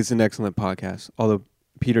still think it's an excellent podcast, although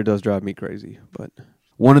Peter does drive me crazy. But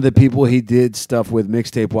One of the people he did stuff with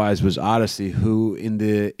mixtape wise was Odyssey, who in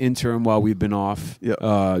the interim while we've been off,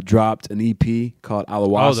 Yep. dropped an EP called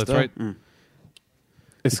Alawasta. Oh, that's right.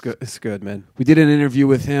 it's good. It's good, man. We did an interview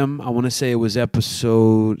with him. I want to say it was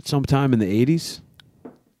episode sometime in the 80s.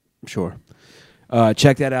 I'm sure.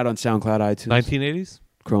 Check that out on SoundCloud, iTunes. 1980s?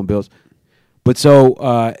 Chrome Bills. But so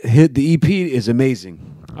the EP is amazing.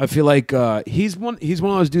 I feel like he's one of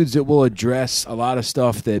those dudes that will address a lot of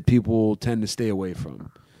stuff that people tend to stay away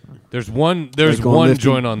from. There's one Like on lifting.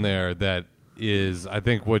 joint on there that is, I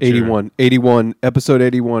think, what 81 episode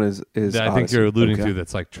 81 is that I think Odyssey. you're alluding Okay. to.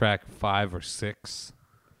 That's like track 5 or 6.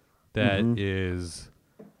 That is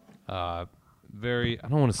very. I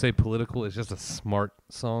don't want to say political. It's just a smart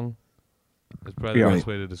song. It's probably the Yeah. best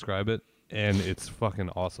way to describe it, and it's fucking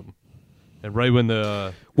awesome. And right when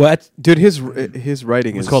the What? Dude, his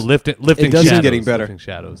writing it's is called lifting doesn't- shadows. getting better. Lifting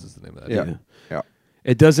Shadows is the name of that. Yeah. Yeah.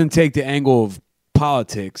 It doesn't take the angle of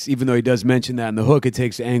politics, even though he does mention that in the hook. It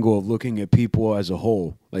takes the angle of looking at people as a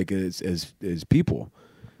whole, like as people.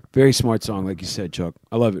 Very smart song, like you said, Chuck.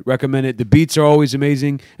 I love it. Recommend it. The beats are always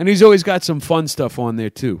amazing, and he's always got some fun stuff on there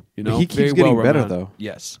too. You know, He keeps Very getting better, well-rounded. though.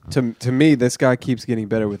 Yes. To me, this guy keeps getting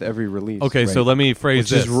better with every release. Okay, so let me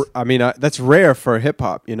phrase Which this. is, I mean, that's rare for hip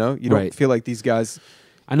hop. You know, you don't Right. feel like these guys.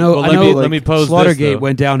 I know. Well, I let know. me- let me pose this, Slaughtergate though.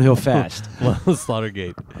 went downhill fast. Well,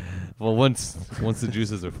 Slaughtergate. Well, once the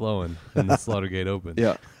juices are flowing, then the Slaughtergate opens.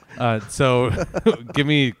 Yeah. So give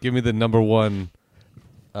me the number one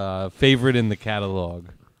favorite in the catalog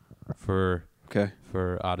for Okay.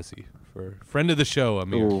 Odyssey, for friend of the show.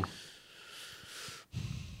 Amir. Ooh.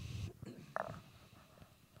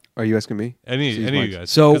 Are you asking me? Any Jeez, of Mike. you guys?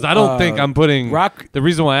 So, because I don't think I'm putting Rock- The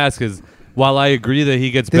reason why I ask is while I agree that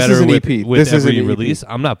he gets This better is an with, EP. with This is every an EP. release,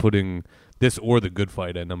 I'm not putting this or the Good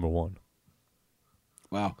Fight at number one.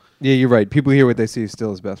 Wow. Yeah, you're right. People hear what they see is still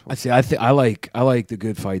his best I one. see. I like the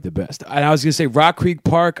Good Fight the best. And I was gonna say Rock Creek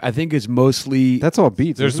Park. I think is mostly That's all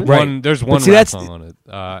beats. There's isn't it? one. There's one see, rap that's song on it,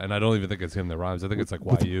 and I don't even think it's him that rhymes. I think it's like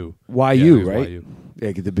YU. YU, Yeah, I think it's right? YU. Yeah,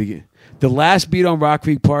 at the beginning. The last beat on Rock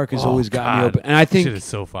Creek Park has always gotten me God. open, and I think shit is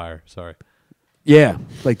so fire. Sorry. yeah,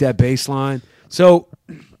 like that bass line. So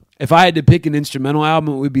if I had to pick an instrumental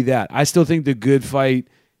album, it would be that. I still think the Good Fight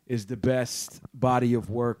is the best body of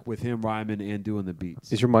work with him rhyming and doing the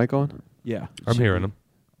beats. Is your mic on? Yeah, I'm hearing him.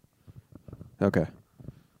 Okay.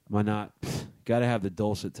 Why not? Got to have the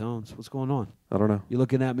dulcet tones. What's going on? I don't know. You're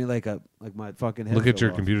looking at me like my fucking head. Look at fell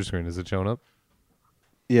your off. computer screen. Is it showing up?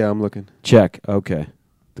 Yeah, I'm looking. Check. Okay.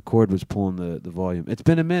 The cord was pulling the volume. It's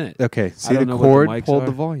been a minute. Okay. See don't the know what the chord mics pulled are.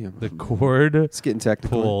 the volume. The cord. It's getting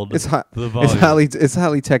technical. Pulled It's the volume. It's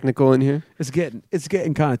highly technical in here. It's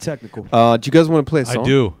getting kind of technical. Do you guys want to play a I song?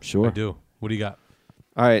 do. Sure. I do. What do you got?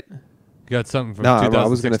 All right. You got something from No, 2016? I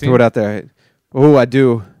was going to throw it out there. Oh, I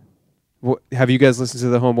do. Have you guys listened to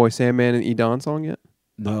the Homeboy Sandman and Edon song yet?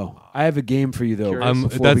 No, I have a game for you though.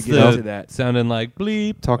 Before That's we get into the that. sounding like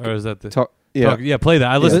bleep. Talk- or is that the Yeah. yeah? Play that.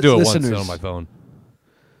 I listened to it once Listeners. on my phone.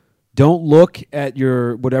 Don't look at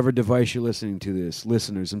your whatever device you're listening to this.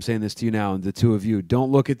 Listeners, I'm saying this to you now, and the two of you.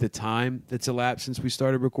 Don't look at the time that's elapsed since we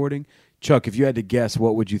started recording. Chuck, if you had to guess,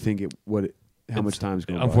 what would you think how much time's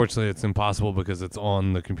going by? Unfortunately, it's impossible because it's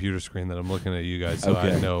on the computer screen that I'm looking at you guys, so I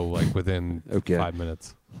Okay. know like within Okay. 5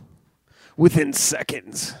 minutes. Within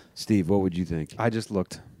seconds. Steve, what would you think? I just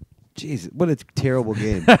looked. Jeez, what a terrible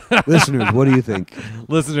game. Listeners, what do you think?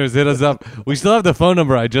 Listeners, hit us up. We still have the phone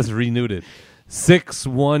number. I just renewed it.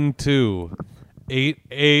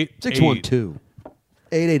 612-888 612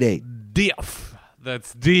 888. DIF.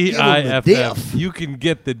 That's DIFF. diff. You can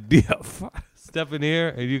get the DIF. Step in here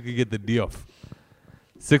and you can get the DIF.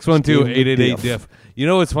 612-888 DIF. You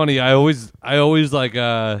know what's funny? I always like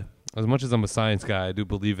as much as I'm a science guy, I do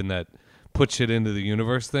believe in that put shit into the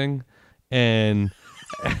universe thing. And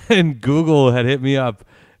Google had hit me up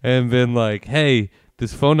and been like, "Hey,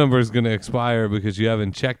 this phone number is going to expire because you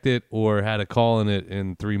haven't checked it or had a call in it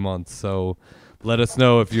in 3 months. So let us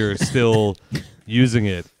know if you're still using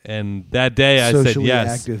it." And that day I said Socially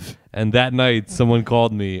yes. active. And that night someone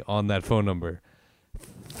called me on that phone number.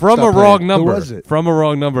 From Stop a wrong playing. number. Who was it? From a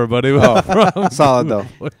wrong number, but it was from Solid though.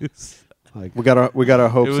 Like, We got our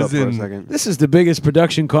hopes It was up for a in- second. This is the biggest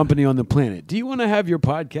production company on the planet. Do you want to have your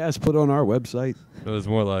podcast put on our website? It was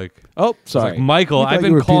more like, Oh, it's sorry. like, Michael, You thought I've you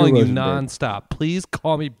been were Peter calling you Rosenberg. nonstop. Please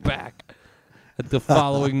call me back at the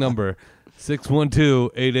following number,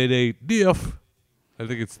 612-888-DIF. I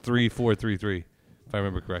think it's 3433, if I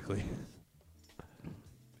remember correctly.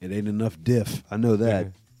 it ain't enough diff. I know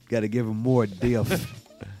that. Got to give him more diff.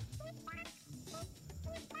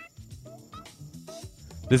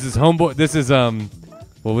 This is Homeboy. This is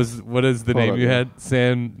what is the Hold name on, you man. had?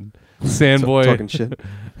 Sandboy. Talking shit.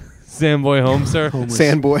 Sandboy Home Sir.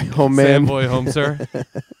 Sandboy, home man. Sandboy Home Sir.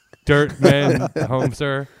 Dirt Man Home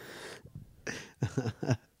Sir.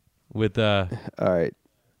 With All right.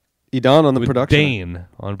 Edon on the with production. Dane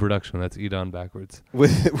on production. That's Edon backwards.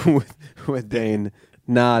 With Dane.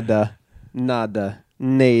 Nada.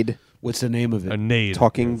 Nade. What's the name of it? Nade.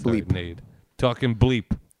 Talking Sorry, Bleep. Nade. Talking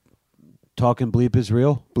Bleep. Talking Bleep is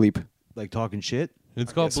real? Bleep. Like talking shit?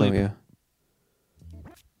 It's called So Bleep. yeah.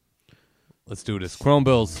 Let's do this. Chrome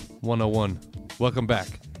Bills 101. Welcome back.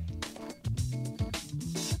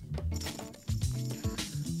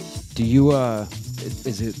 Do you,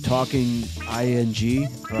 is it talking ING?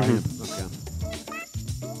 Okay.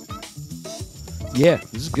 Yeah,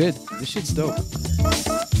 this is good. This shit's dope.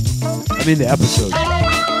 I mean, the episode.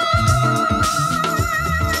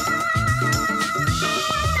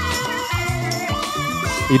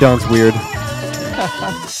 Edon's weird.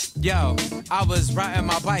 Yo, I was riding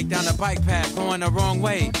my bike down the bike path, going the wrong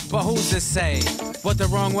way. But who's to say what the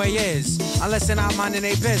wrong way is? Unless they're not minding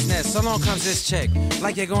their business. So long comes this chick,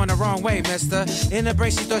 like you're going the wrong way, mister. In the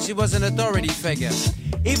break, she thought she was an authority figure.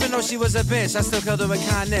 Even though she was a bitch, I still killed her with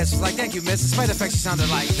kindness. Was like, thank you, miss. Despite the fact she sounded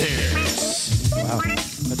like this. Wow.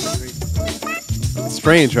 That's great.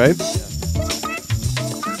 Strange, right?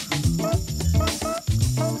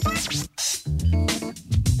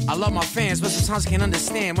 I love my fans, but sometimes I can't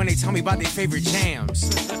understand when they tell me about their favorite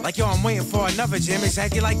jams. Like, yo, I'm waiting for another jam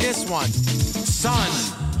exactly like this one. Son,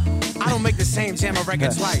 I don't make the same jam a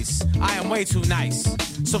record twice. I am way too nice.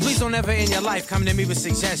 So please don't ever in your life come to me with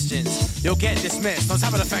suggestions. You'll get dismissed. On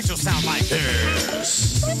top of the fact you'll sound like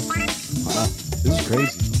this. Wow. This is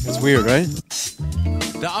crazy. It's weird, right?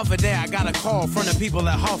 The other day I got a call from the people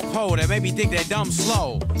at HuffPo that made me think they're dumb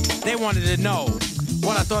slow. They wanted to know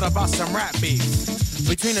what I thought about some rap beef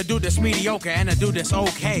between a dude that's mediocre and a dude that's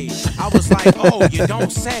okay. I was like, oh, you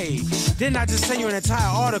don't say. Didn't I just send you an entire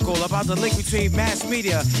article about the link between mass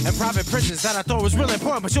media and private prisons that I thought was really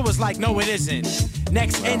important, but you was like, no, it isn't.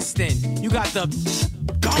 Next instant, you got the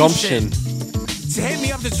gumption to hit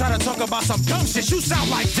me up to try to talk about some dumb shit. You sound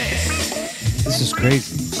like this. This is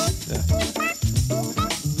crazy.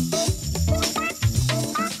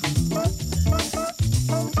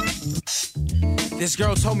 This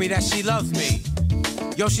girl told me that she loved me.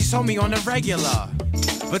 Yo, she told me on the regular.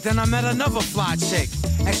 But then I met another fly chick,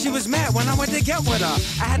 and she was mad when I went to get with her.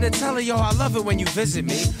 I had to tell her, yo, I love it when you visit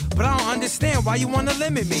me, but I don't understand why you want to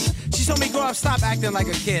limit me. She told me, grow up, stop acting like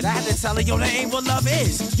a kid. I had to tell her, yo, that ain't what love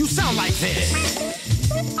is. You sound like this.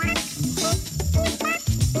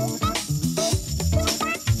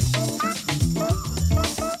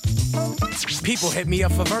 People hit me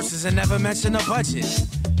up for verses and never mention a budget.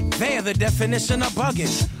 They are the definition of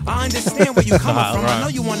bugging. I understand where you coming from. I know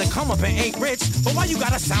you want to come up and ain't rich, but why you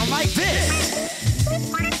gotta sound like this?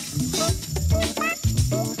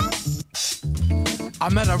 I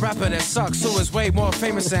met a rapper that sucks who is way more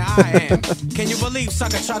famous than I am. Can you believe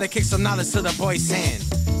sucker tried to kick some knowledge to the boy's hand,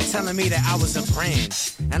 telling me that I was a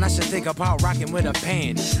brand and I should think about rocking with a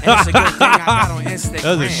band. And it's a good thing I got on Instagram.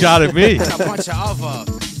 That was a shot at me. And a bunch of other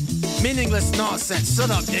meaningless nonsense.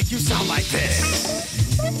 Shut up, Dick. You sound like this.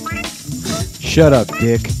 Shut up,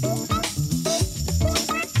 Dick.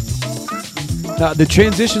 Now, the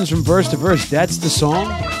transitions from verse to verse, that's the song?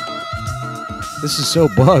 This is so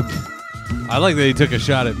bugged. I like that he took a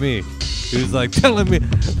shot at me. He was like telling me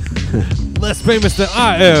less famous than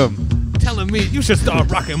I am, telling me you should start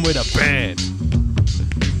rocking with a band.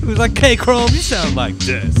 He was like, K Chrome, you sound like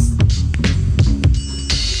this.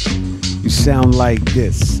 You sound like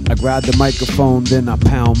this. I grab the microphone, then I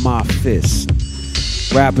pound my fist.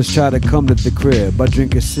 Rappers try to come to the crib. I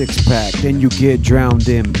drink a 6-pack, then you get drowned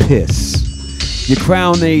in piss. Your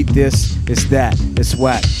crown ain't this, it's that, it's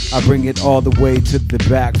whack. I bring it all the way to the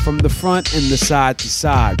back, from the front and the side to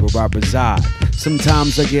side where I reside.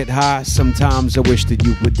 Sometimes I get high, sometimes I wish that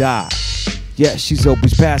you would die. Yeah, she's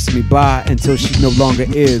always passing me by until she no longer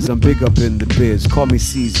is. I'm big up in the biz. Call me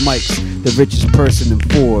C's Mike's, the richest person in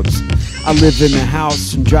Forbes. I live in a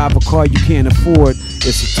house and drive a car you can't afford.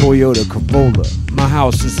 It's a Toyota Corolla. My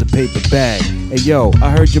house is a paper bag. Hey yo,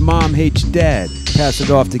 I heard your mom hates your dad. Pass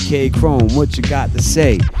it off to K Chrome. What you got to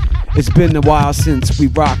say? It's been a while since we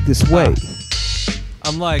rocked this way.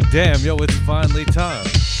 I'm like, damn, yo, it's finally time.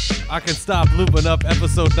 I can stop looping up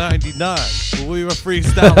episode 99. But we were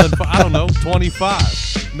freestyling for, I don't know,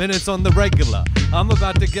 25 minutes on the regular. I'm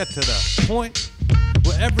about to get to the point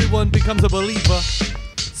where everyone becomes a believer.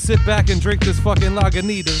 Sit back and drink this fucking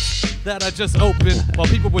Lagunitas that I just opened while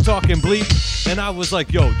people were talking bleep. And I was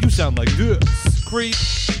like, yo, you sound like this. Creep,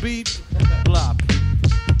 beat, blop.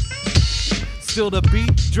 Still the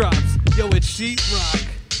beat drops. Yo, it's sheetrock.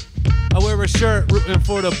 I wear a shirt rooting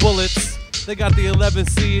for the Bullets. They got the 11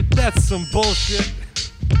 seed. That's some bullshit.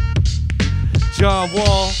 John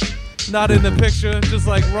Wall, not in the picture, just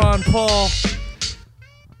like Ron Paul.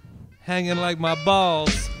 Hanging like my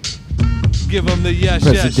balls. Give them the yes,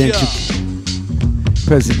 yes, yes.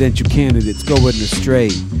 Presidential candidates going astray.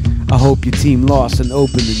 I hope your team lost on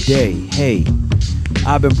opening day. Hey,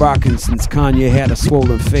 I've been rocking since Kanye had a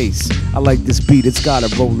swollen face. I like this beat, it's got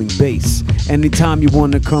a rolling bass. Anytime you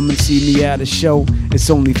wanna come and see me at a show, it's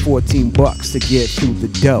only $14 to get through the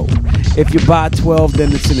dough. If you buy 12,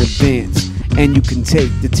 then it's in advance. And you can take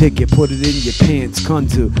the ticket, put it in your pants. Come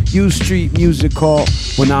to U Street Music Hall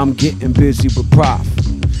when I'm getting busy with Prof.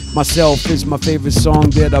 Myself is my favorite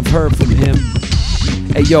song that I've heard from him.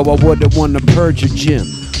 Hey yo, I wouldn't wanna purge your Jim.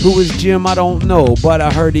 Who is Jim? I don't know, but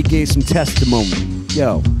I heard he gave some testimony.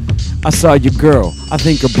 Yo, I saw your girl, I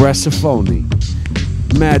think her breasts are phony.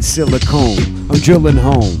 Mad silicone, I'm drilling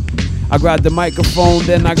home. I grabbed the microphone,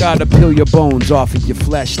 then I gotta peel your bones off of your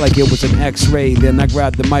flesh like it was an x-ray. Then I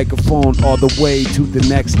grabbed the microphone all the way to the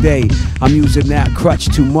next day. I'm using that crutch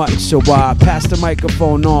too much, so I pass the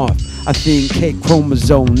microphone off. I think K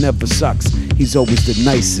Chromosome never sucks, he's always the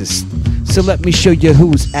nicest. So let me show you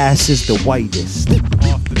whose ass is the whitest.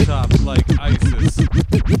 Off the top like ISIS.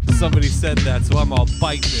 Somebody said that, so I'm all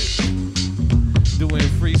biting it. Doing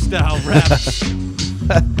freestyle raps.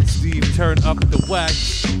 Steve turned up the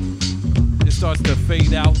wax. It starts to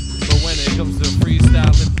fade out, but when it comes to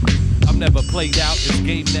freestyling, I'm never played out. It's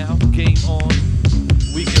game now, game on.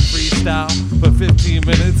 We can freestyle for 15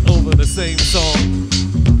 minutes over the same song.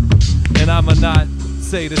 And I'ma not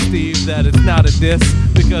say to Steve that it's not a diss,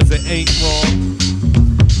 because it ain't wrong.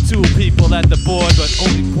 Two people at the board, but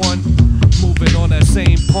only one moving on that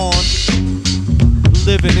same pawn,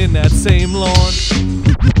 living in that same lawn.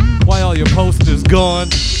 Why all your posters gone?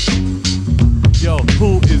 Yo,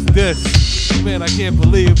 who is this? Man, I can't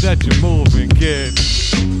believe that you're moving, kid.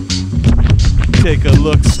 Take a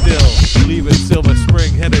look still, leaving Silver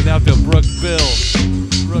Spring, heading out to Brookville.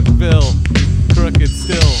 Brookville, crooked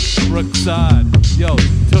still, Brookside. Yo,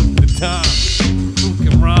 took the time. Who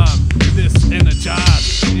can rhyme this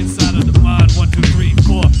energized? Inside of the mind, 1, 2, 3,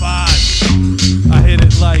 4, 5. I hit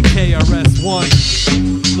it like KRS-One.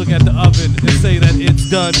 Look at the oven and say that it's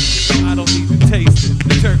done. I don't need to taste it.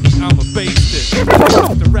 The turkey, I'ma baste it.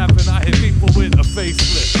 After rapping, I hit people with a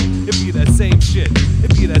facelift. It be that same shit.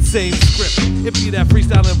 It be that same script. It be that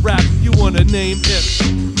freestyling rap you wanna name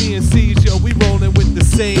it. Me and C's, yo, we rolling with the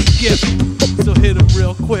same gift. So hit 'em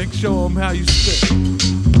real quick, show 'em how you spit.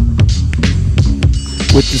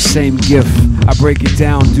 With the same gift, I break it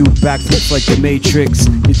down, do backflips like the Matrix.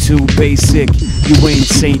 You're too basic, you ain't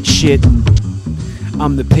saint shit.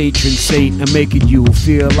 I'm the patron saint, I'm making you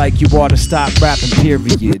feel like you ought to stop rapping,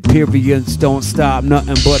 period. Periods don't stop,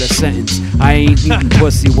 nothing but a sentence. I ain't eating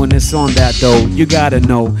pussy when it's on that though, you gotta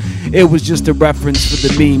know. It was just a reference for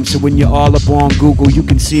the meme, so when you're all up on Google, you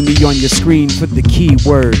can see me on your screen for the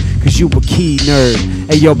keyword, cause you a key nerd.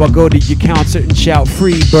 Hey yo, I'll go to your concert and shout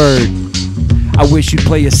free bird. I wish you'd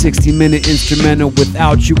play a 60-minute instrumental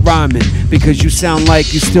without you rhyming, because you sound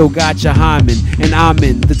like you still got your hymen. And I'm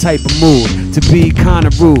in the type of mood to be kinda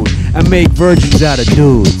rude and make virgins out of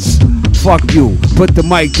dudes. Fuck you, put the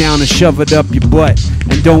mic down and shove it up your butt.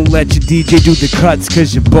 And don't let your DJ do the cuts,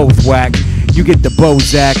 cause you're both whack. You get the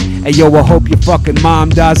Bozak. Hey yo, I hope your fucking mom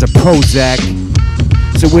dies of Prozac.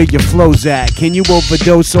 So where your flow's at? Can you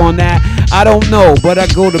overdose on that? I don't know, but I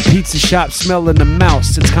go to pizza shop smelling the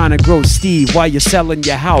mouse. It's kinda gross, Steve, why you selling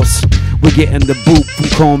your house? We're getting the boot from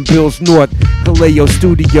Chrome Bills North, Kaleo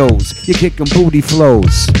Studios. You're kicking booty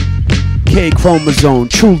flows. K Chromosome,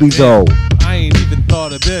 truly though. I ain't even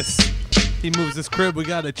thought of this. He moves his crib, we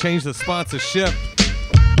gotta change the sponsorship.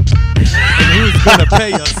 And who's gonna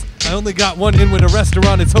pay us? I only got one in with a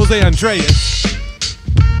restaurant, it's Jose Andreas.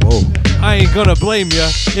 Whoa. I ain't gonna blame ya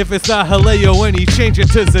if it's not Haleo and he change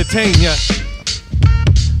it to Zatania.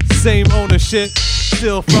 Same ownership,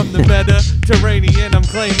 still from the Mediterranean, I'm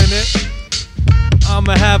claiming it.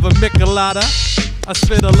 I'ma have a Michelada, I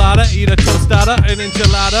spit a lotta, eat a tostada, an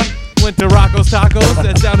enchilada. Went to Rocco's Tacos,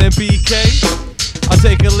 that's down in BK. I'll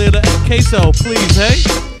take a little queso, please, hey?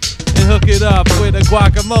 And hook it up with a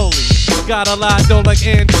guacamole. Got a lot, don't like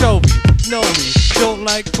anchovy. Know me, don't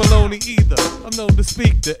like bologna either. I'm known to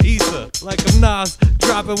speak to ether, like I'm Nas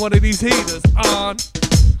dropping one of these heaters on.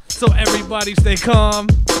 So everybody stay calm,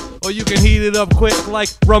 or you can heat it up quick like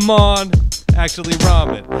Ramon. Actually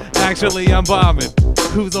ramen, actually I'm bombing.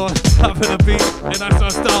 Who's on top of the beat, and I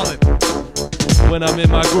start stalling. When I'm in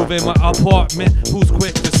my groove in my apartment, who's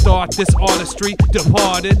quick to start this artistry?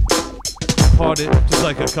 Departed, parted just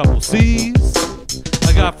like a couple C's.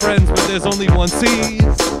 I got friends, but there's only one C's.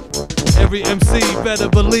 Every MC better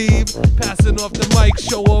believe, passing off the mic,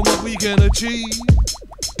 show 'em what we can achieve.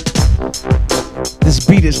 This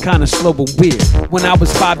beat is kinda slow and weird. When I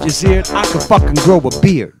was 5 years old, I could fucking grow a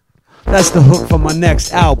beard. That's the hook for my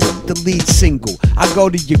next album, the lead single. I go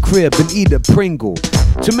to your crib and eat a Pringle.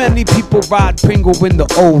 Too many people ride Pringle in the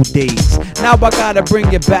old days. Now I gotta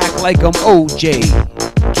bring it back like I'm OJ.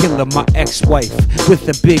 Killing my ex-wife with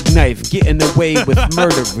a big knife, getting away with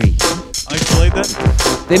murdery. I played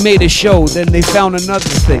that. They made a show, then they found another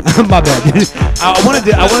thing. My bad. I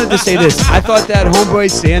wanted to say this. I thought that Homeboy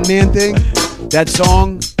Sandman thing, that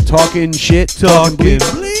song, Talking Shit, Talking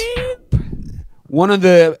Bleep, one of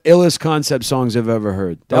the illest concept songs I've ever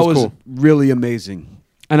heard. That was cool. really amazing.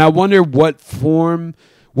 And I wonder what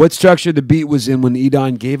structure the beat was in when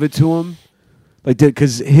Edon gave it to him. Like,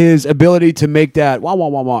 because his ability to make that wah wah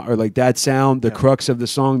wah wah, or like that sound, the crux of the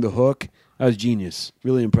song, the hook, that was genius.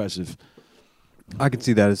 Really impressive. I can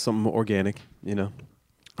see that as something organic, you know.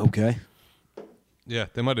 Okay. Yeah,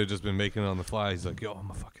 they might have just been making it on the fly. He's like, yo, I'm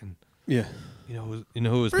a fucking. Yeah. You know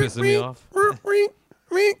who was pissing me off?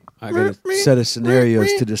 I got a set of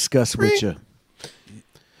scenarios to discuss with you.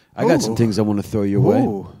 I got some things I want to throw your way.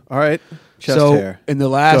 Ooh. All right. Chest So hair. in the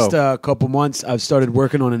last couple months, I've started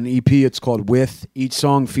working on an EP. It's called With. Each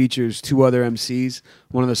song features 2 other MCs.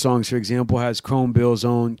 One of the songs, for example, has Chrome Bill's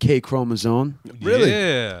own K Chromosome. Really?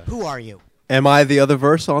 Yeah. Who are you? Am I the other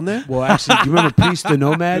verse on there? Well, actually, do you remember Priest the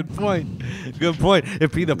Nomad? Good point. Good point.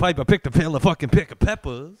 If Peter Piper picked a pail of fucking pick of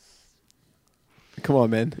peppers. Come on,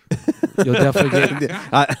 man. You'll definitely get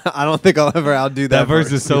I don't think I'll ever outdo that. That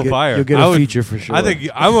verse is so fire. you'll get I a would- feature for sure. I think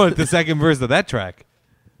I want the second verse of that track.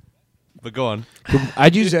 But go on.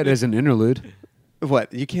 I'd use that as an interlude.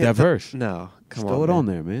 What? You can't. That verse. No. Come Throw on. it man. on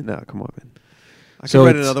there, man. No, come on, man. I So can write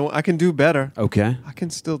it's- another one. I can do better. Okay. I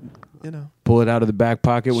can still, you know. Pull it out of the back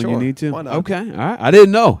pocket when you Sure. need to. Why not? Okay, all right. I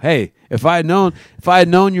didn't know. Hey, if I had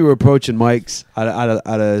known you were approaching Mike's, I'd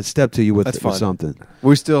have stepped to you with, That's with fine. something.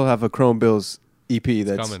 We still have a Chrome Bills EP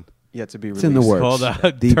that's coming. yet to be It's released. in the works.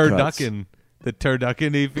 Called Deep cuts. Turducken. The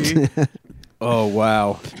Turducken EP. Oh,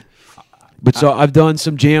 wow. But so I've done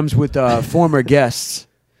some jams with former guests.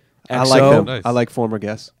 I like XO, them. Nice. I like former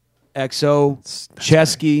guests. XO, That's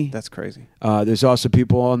Chesky. That's crazy. There's also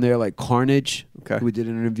people on there like Carnage, Okay. who we did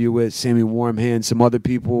an interview with, Sammy Warmhand, some other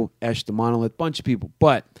people, Ash the Monolith, bunch of people.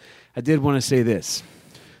 But I did want to say this.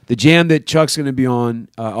 The jam that Chuck's going to be on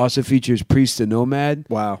also features Priest the Nomad.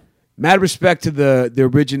 Wow. Mad respect to the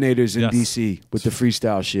originators in Yes. DC with the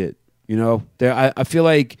freestyle shit. You know, I feel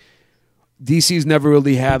like DC's never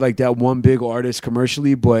really had like that one big artist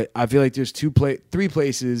commercially, but I feel like there's 3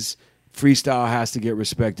 places freestyle has to get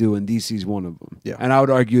respect to, and DC's one of them. Yeah. And I would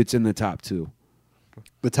argue it's in the top 2.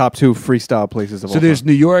 The top 2 freestyle places of all So there's time.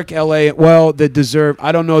 New York, LA. Well, that deserve.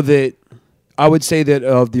 I don't know that. I would say that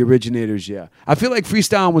of the originators, yeah. I feel like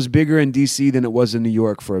freestyle was bigger in DC than it was in New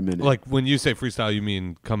York for a minute. Like when you say freestyle, you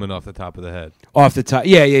mean coming off the top of the head. Off the top.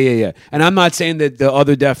 Yeah. And I'm not saying that the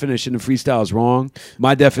other definition of freestyle is wrong.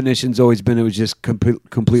 My definition's always been it was just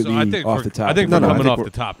completely So I think off for, the top. I think No, for no, I coming think off we're-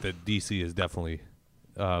 the top, that DC is definitely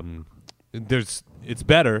it's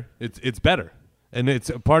better. It's better, and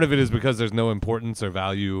it's part of it is because there's no importance or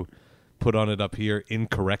value put on it up here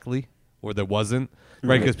incorrectly, or there wasn't,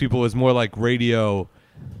 right? Because people was more like radio.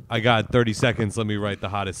 I got 30 seconds. Let me write the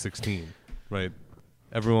hottest 16, right?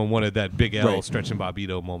 Everyone wanted that Big L Right. Stretch and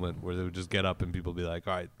Bobbito moment where they would just get up and people would be like,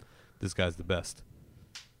 all right, this guy's the best.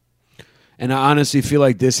 And I honestly feel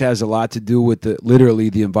like this has a lot to do with literally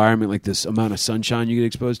the environment, like this amount of sunshine you get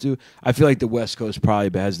exposed to. I feel like the West Coast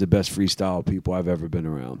probably has the best freestyle people I've ever been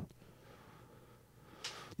around.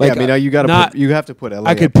 Yeah, I mean, you got not- to you have to put LA.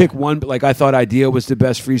 I could up. pick one, but like I thought Idea was the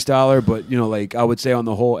best freestyler, but you know, like I would say on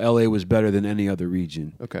the whole, LA was better than any other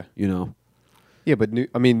region. Okay. You know, Yeah, but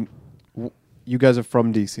you guys are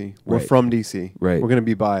from DC. We're Right. from DC. Right. We're going to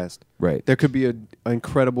be biased. right? There could be an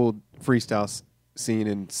incredible freestyle scene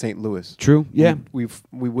in St. Louis. True. Yeah. We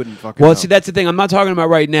wouldn't fucking Well, know. see, that's the thing. I'm not talking about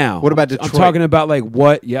right now. What about I'm Detroit? talking about like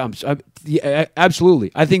what? Yeah, yeah,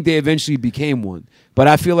 absolutely. I think they eventually became one, but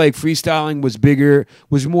I feel like freestyling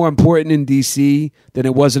was more important in DC than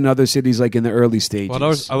it was in other cities, like in the early stages.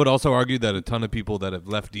 Well, I would also argue that a ton of people that have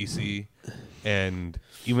left DC, and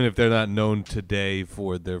even if they're not known today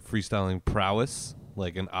for their freestyling prowess,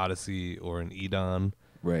 like an Odyssey or an Edon,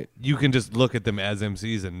 right. you can just look at them as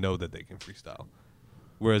MCs and know that they can freestyle.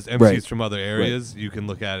 Whereas MCs Right. from other areas, you can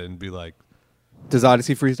look at it and be like, Does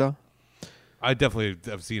Odyssey freestyle? I definitely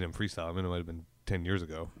have seen him freestyle. I mean, it might have been 10 years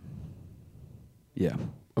ago. Yeah.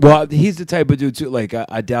 Well, he's the type of dude too. Like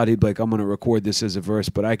I doubt he'd be like, I'm gonna record this as a verse,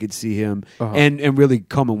 but I could see him and really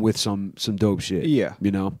coming with some dope shit. Yeah.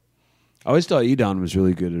 You know. I always thought Edon was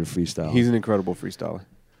really good at a freestyle. He's an incredible freestyler.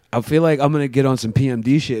 I feel like I'm gonna get on some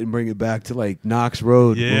PMD shit and bring it back to like Knox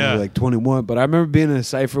Road, when we Yeah. were like 21. But I remember being in a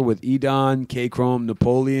cipher with Edon, K Chrome,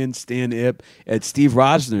 Napoleon, Stan Ip at Steve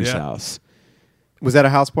Rosner's Yeah. house. Was that a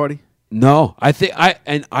house party? No, I think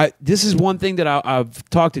this is one thing that I've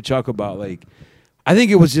talked to Chuck about. Like, I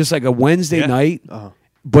think it was just like a Wednesday night,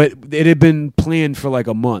 but it had been planned for like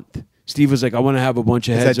a month. Steve was like, I want to have a bunch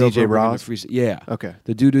of Is heads that over. DJ We're gonna Ross? Yeah. Okay.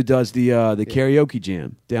 The dude who does the karaoke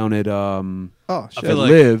jam down at Oh, shit. feel like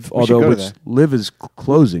Live, we should although go to which that. Live is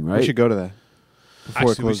closing, right? We should go to that. Before it Actually,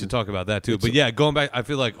 we closes. should talk about that too. But yeah, going back, I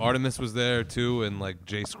feel like Artemis was there too, and like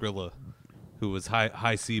Jay Skrilla, who was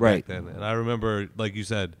high C Right. back then. And I remember, like you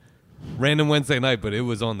said, random Wednesday night, but it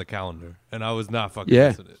was on the calendar, and I was not fucking Yeah.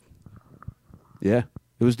 missing it. Yeah,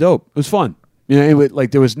 it was dope. It was fun. You know,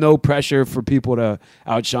 like there was no pressure for people to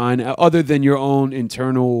outshine, other than your own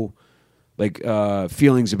internal like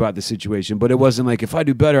feelings about the situation. But it wasn't like if I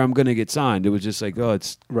do better, I'm going to get signed. It was just like, oh,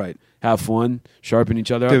 it's Right. have fun, sharpen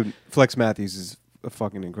each other up. Dude, Flex Matthews is a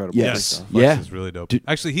fucking incredible. Yes. freestyle. Flex Yeah. is really dope. Dude.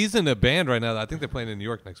 Actually, he's in a band right now. I think they're playing in New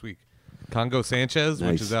York next week. Congo Sanchez,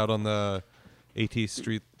 Nice. which is out on the AT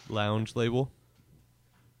Street Lounge label.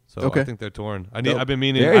 So Okay. I think they're touring. Dope. I've been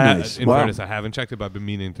meaning. Very nice. In Wow. fairness, I haven't checked it, but I've been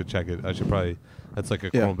meaning to check it. I should probably. That's like a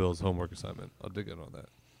Yeah. Chrome Bills homework assignment. I'll dig in on that.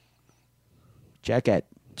 Check it.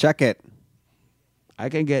 Check it. I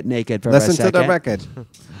can get naked for Listen a to second. the record.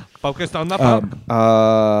 Focused on the pop.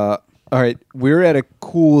 All right. We're at a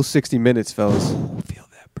cool 60 minutes, fellas. Feel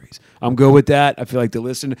that breeze. I'm good with that. I feel like the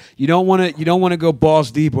listener. You don't want to go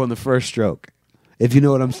balls deep on the first stroke. If you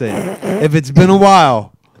know what I'm saying. If it's been a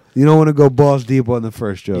while, you don't want to go balls deep on the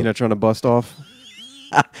first joke. You're not trying to bust off?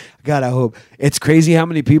 God, I hope. It's crazy how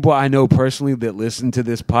many people I know personally that listen to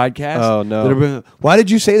this podcast. Oh, no. that are bringing- Why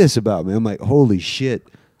did you say this about me? I'm like, holy shit.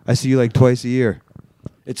 I see you like twice a year.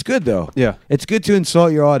 It's good though. Yeah. It's good to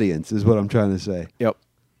insult your audience, is what I'm trying to say. Yep.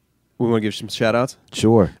 We want to give some shout outs.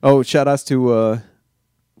 Sure. Oh, shout outs to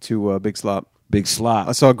Big Slop. Big slop.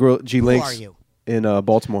 I saw G Who Links are you? in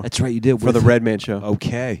Baltimore That's right. You did for with the it. Red Man show.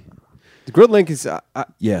 Okay. The Grilled Link is,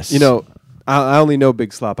 Yes. you know, I only know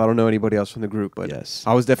Big Slop. I don't know anybody else from the group, but Yes.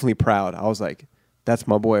 I was definitely proud. I was like, that's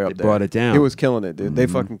my boy up They there. brought it down. It was killing it, dude. They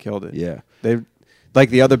fucking killed it. Yeah. They, like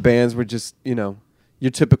the other bands were just, you know,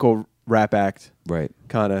 your typical rap act Right.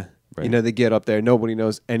 kind of. Right. You know, they get up there. Nobody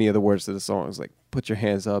knows any of the words to the songs. Like, put your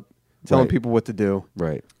hands up, telling Right. people what to do.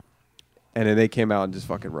 Right. And then they came out and just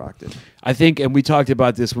fucking rocked it. I think, and we talked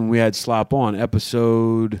about this when we had Slop on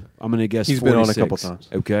episode. I'm going to guess He's been on a 46. couple times.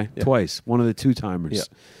 Okay, Yeah. twice. One of the two timers.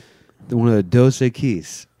 The one of the Dos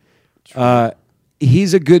Equis.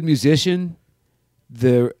 He's a good musician.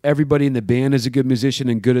 Everybody in the band is a good musician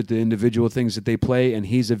and good at the individual things that they play, and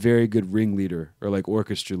he's a very good ringleader or like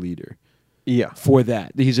orchestra leader. Yeah. For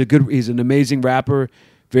that, he's an amazing rapper,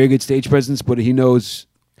 very good stage presence, but he knows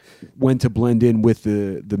when to blend in with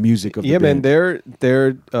the music of the Yeah, man. band.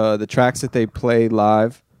 They're the tracks that they play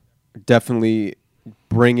live definitely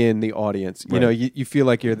bring in the audience. You Right. know, you feel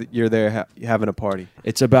like you're there having a party.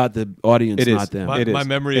 It's about the audience, It is. not them. My- It is. my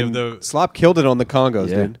memory of And the- Slop killed it on the congos,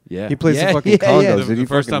 Yeah, dude. yeah. He plays Yeah, the fucking yeah, congos. yeah. Dude. The He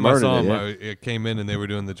first fucking time I murdered saw it. him, it came in and they were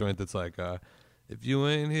doing the joint that's like, if you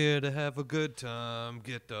ain't here to have a good time,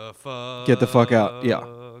 get the fuck out. Yeah.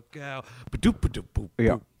 out. Ba-doop, ba-doop, boop,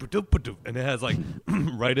 Yeah. boop, ba-doop, ba-doop. And it has like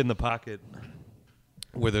right in the pocket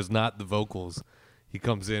where there's not the vocals. He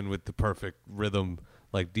comes in with the perfect rhythm,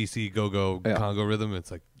 like DC go-go Yeah. Congo rhythm.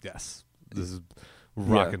 It's like, yes, this is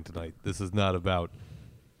rocking tonight. This is not about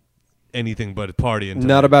anything but partying tonight.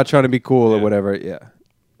 Not about trying to be cool or Yeah. whatever. Yeah.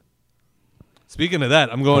 Speaking of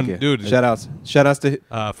that, I'm going, Okay. dude. Shout outs to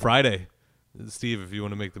Friday, Steve, if you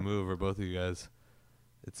want to make the move, or both of you guys,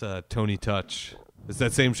 it's Tony Touch. It's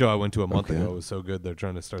that same show I went to a month ago. It was so good. They're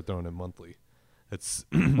trying to start throwing it monthly. It's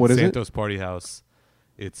What is it? Santos Party House.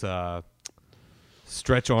 It's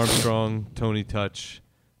Stretch Armstrong, Tony Touch,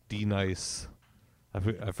 D Nice.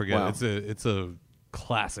 I forget. Wow. It's a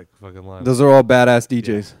classic fucking line. those are all badass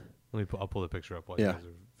DJs. I'll pull the picture up while Yeah. you guys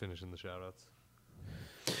are finishing the shout outs.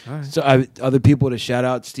 So other people to shout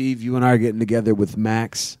out, Steve. You and I are getting together with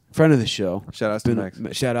Max, friend of the show. Shout outs to Max.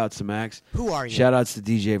 Shout outs to Max. Who are you? Shout outs to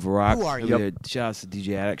DJ Varrock. Who are you? Yep. Shout outs to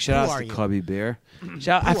DJ Attic. Shout Who outs are to you? Cubby Bear. I Who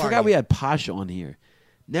are forgot you? we had Pasha on here.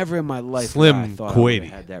 Never in my life Slim would I thought I would Quady.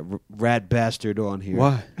 have had that rat bastard on here.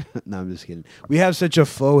 Why? No, I'm just kidding. We have such a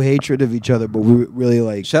faux hatred of each other, but we really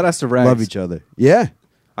like Shout outs to Rags. love each other. Yeah.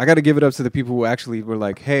 I got to give it up to the people who actually were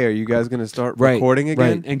like, "Hey, are you guys going to start recording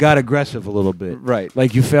again?" Right. And got aggressive a little bit. Right.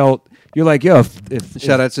 Like you felt, you're like, yo, if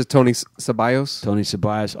Shout outs to Tony Ceballos. Tony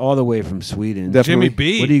Sabias, all the way from Sweden. Definitely. Jimmy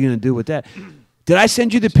B. What are you going to do with that? Did I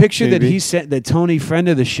send you the picture that Maybe. he sent? That Tony, friend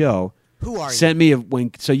of the show, Who are sent me of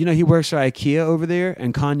when. So you know he works for IKEA over there,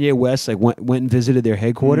 and Kanye West like went and visited their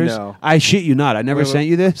headquarters. No. I shit you not. I never sent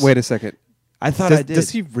you this. Wait a second. I thought I did.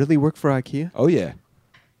 Does he really work for IKEA? Oh yeah,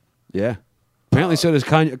 yeah. Oh, Apparently, so does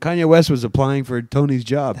Kanye. Kanye West was applying for Tony's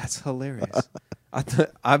job. That's hilarious.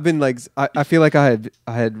 I've been like, I feel like I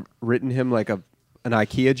had written him like an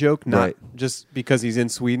IKEA joke, not Right. just because he's in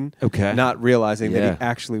Sweden. Okay. Not realizing Yeah. that he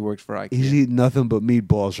actually worked for IKEA. He's eating nothing but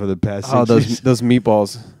meatballs for the past. Oh, 6 years. those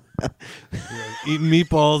meatballs. Eating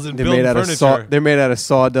meatballs and They're building made out furniture. they're made out of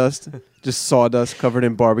sawdust. Just sawdust covered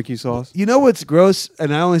in barbecue sauce. You know what's gross?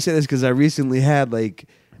 And I only say this because I recently had like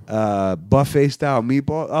buffet style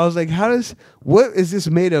meatball. I was like, what is this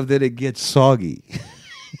made of that it gets soggy?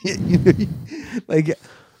 You know, like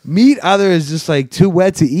meat either is just like too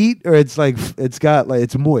wet to eat, or it's like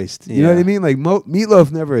it's moist. You know what I Yeah. mean? Like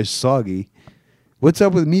meatloaf never is soggy. What's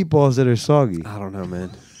up with meatballs that are soggy? I don't know,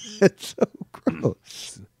 man. It's so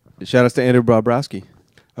gross. Shout outs to Andrew Bobrowski,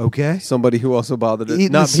 Okay. somebody who also bothered it.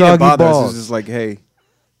 Eating Not the he didn't soggy bother us. It balls. was just like, hey,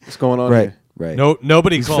 what's going on Right. here? Right. No,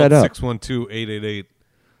 nobody He's called fed up. 612-888.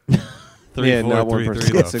 Yeah, not one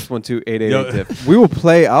 3433 person. though. 612-888 Yo. diff. We will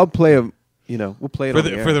play. I'll play a. We'll play it For on the,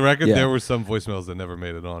 the air. for the record, Yeah. there were some voicemails that never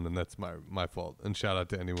made it on, and that's my fault. And shout out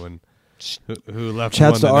to anyone who left.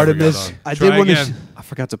 Shouts one to that never got Artemis. on. I Try did wanna again. I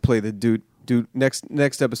forgot to play the dude.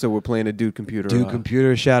 Next episode, we're playing a dude computer. Dude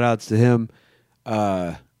Computer, shout outs to him.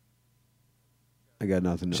 I got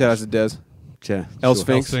nothing. Shout outs to Dez. Yeah, El sure.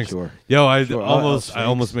 Sphinx. Sphinx. Sure. Yo, I Sure. almost Oh, I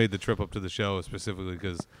almost made the trip up to the show specifically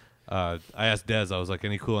because I asked Dez. I was like,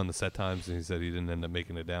 "Any cool on the set times?" And he said he didn't end up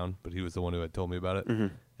making it down, but he was the one who had told me about it. Mm-hmm.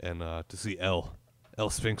 And to see El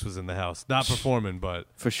Sphinx was in the house, not performing, but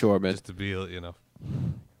For sure, man. just to be,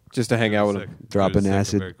 Just to hang out with sick. him. Dropping He was sick and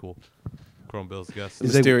acid. Very cool. Chrome Bill's guest.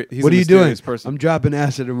 He's like, He's what a are you doing? mysterious person. I'm dropping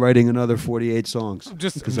acid and writing another 48 songs. I'm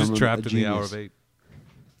just 'Cause I'm a trapped in the hour genius. of 8.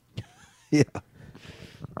 Yeah.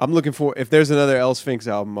 I'm looking for if there's another El Sphinx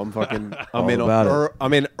album. I'm fucking. I'm All in. about it.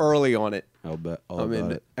 I'm in early on it. I'll bet. I'm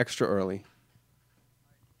in extra early.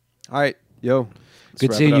 All right, yo. let's Good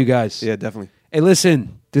wrap seeing it up. you guys. Yeah, definitely. Hey,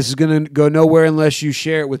 listen, this is going to go nowhere unless you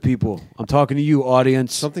share it with people. I'm talking to you,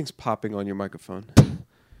 audience. Something's popping on your microphone.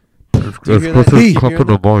 Do you hear that? Hey. You hear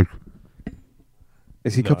that?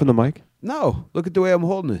 Is he cupping the mic? No, look at the way I'm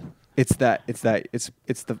holding it. It's that. It's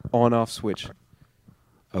the on-off switch.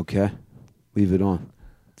 Okay, leave it on.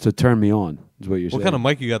 So turn me on is what you're What saying. kind of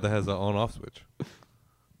mic you got that has an on-off switch?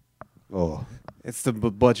 Oh. It's the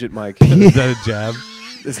budget mic. Is that a jab?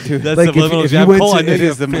 This dude. That's Like the little if you jab. went Cole, to- I know it you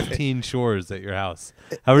is have the 15 shores at your house.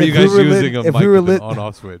 How are If you we guys were using lit- a if mic we were with an lit-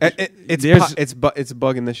 on-off switch? It's There's- it's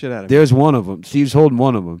bugging the shit out of me. There's one of them. Steve's holding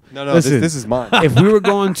one of them. No, Listen, this is mine. if we were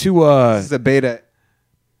going to, This is a Beta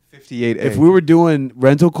 58A. if we were doing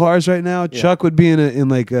rental cars right now, Chuck would be in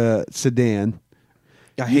like a sedan.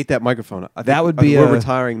 I hate that microphone. I think That would be we're a-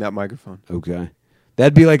 retiring that microphone. Okay,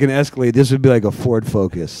 that'd be like an Escalade. This would be like a Ford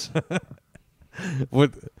Focus.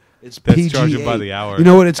 What? It's That's PGA. charging by the hour. You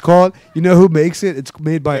know what it's called? You know who makes it? It's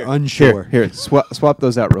made by Unshore. Here, swap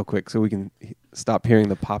those out real quick so we can stop hearing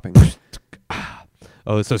the popping.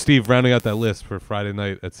 Oh, so Steve, rounding out that list for Friday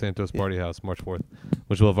night at Santos Party House, March 4th,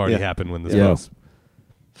 which will have already Yeah. happened when this Yeah. goes.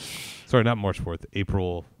 Sorry, not March 4th.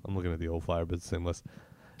 April. I'm looking at the old flyer, but it's the same list.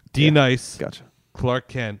 D. Yeah. Nice, Gotcha. Clark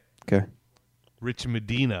Kent, Okay. Rich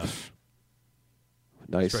Medina,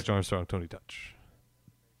 Nice. Stretch Armstrong, Tony Touch.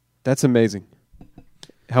 That's amazing.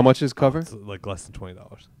 How much is cover? It's like less than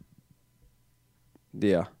 $20.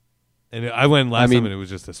 Yeah. And I went last mean- time, and it was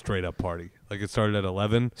just a straight up party. Like it started at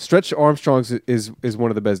 11. Stretch Armstrong's is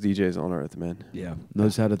one of the best DJs on earth, man. Yeah,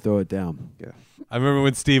 knows how to throw it down. Yeah. I remember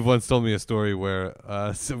when Steve once told me a story where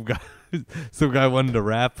some guy wanted to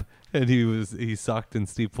rap, and he sucked, and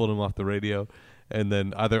Steve pulled him off the radio, and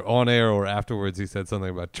then either on air or afterwards he said something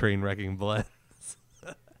about train wrecking blood.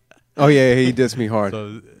 Oh yeah, he dissed me hard.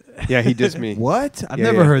 So Yeah, he dissed me. What? I've Yeah,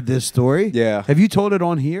 never yeah. heard this story. Yeah. Have you told it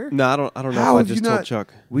on here? No, I don't know How if I have just you told not?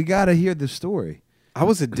 Chuck. We got to hear the story. I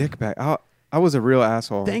was a dickbag. I was a real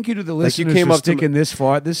asshole. Thank you to the Like, you listeners came for up to me- sticking this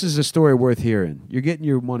far. This is a story worth hearing. You're getting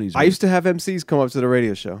your money's worth. I used to have MCs come up to the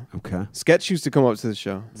radio show. Okay. Sketch used to come up to the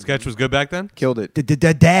show. Sketch was good back then? Killed it.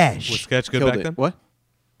 Dash. Was Sketch good Killed back it. then? What?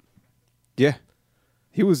 Yeah.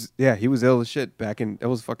 He was ill as shit back in, it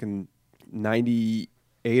was fucking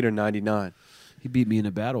 98 or 99. He beat me in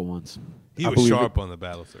a battle once. He I was believe sharp on the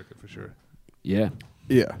battle circuit for sure. Yeah.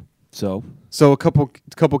 Yeah. So So a couple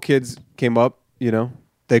kids came up,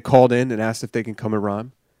 they called in and asked if they can come and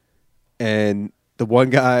rhyme. And the one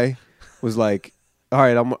guy was like, all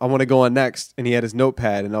right, I want to go on next. And he had his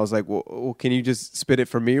notepad. And I was like, well, can you just spit it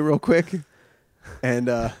for me real quick? And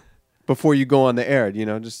before you go on the air,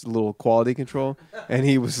 just a little quality control. And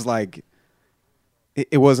he was like,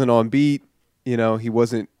 it wasn't on beat. He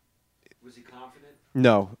wasn't. was he confident?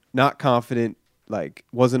 No, not confident. Like,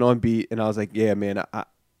 wasn't on beat. And I was like, yeah, man, I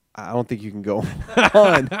don't think you can go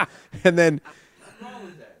on. And then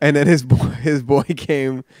And then his boy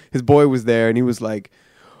came. His boy was there, and he was like,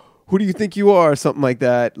 "Who do you think you are?" Or something like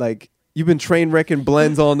that. Like, you've been train wrecking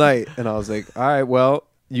blends all night. And I was like, all right, well,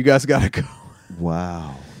 you guys gotta go.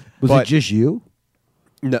 Wow. Was But- it just you?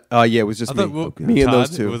 No, yeah, it was just I me. thought, Me and Todd,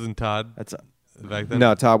 those two. It wasn't Todd That's back then.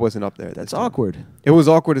 no, Todd wasn't up there. That's That's time. awkward. It was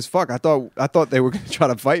awkward as fuck. I thought they were gonna try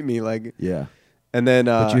to fight me. Like, Yeah. and then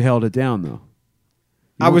But you held it down though.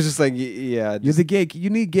 I was just like, yeah. You're Just, the gate.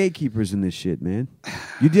 You need gatekeepers in this shit, man.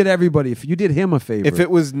 You did everybody. If you did him a favor, if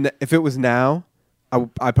it was now,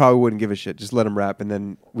 I probably wouldn't give a shit. Just let him rap, and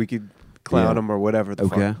then we could clown Yeah. him or whatever. The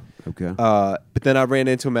okay, fuck. okay. But then I ran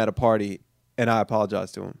into him at a party, and I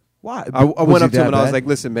apologized to him. Why? I Was went he up to him that and I was bad? like,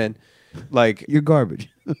 "Listen, man, like You're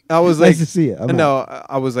garbage. I was Nice like, to see you. I'm no,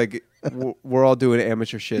 I was like, we're all doing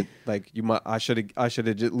amateur shit. Like I should have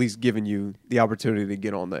at least given you the opportunity to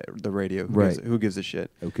get on the radio. Who gives a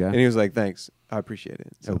shit? Okay. And he was like, thanks, I appreciate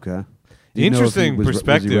it. So, Okay. Do you know if he Interesting was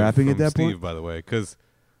perspective rapping from at that Steve, point? by the way, because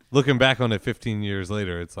looking back on it 15 years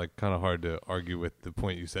later, it's like kind of hard to argue with the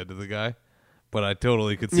point you said to the guy. But I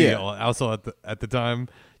totally could see. Yeah. Also, at the time,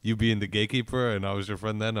 you being the gatekeeper, and I was your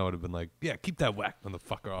friend then, I would have been like, "Yeah, keep that whack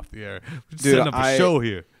motherfucker off the air. We're just Dude, setting up a show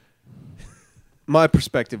here." My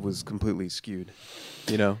perspective was completely skewed.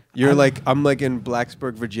 You know, I'm like in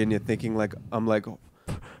Blacksburg, Virginia, thinking like I'm like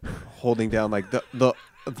holding down like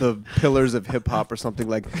the pillars of hip hop or something.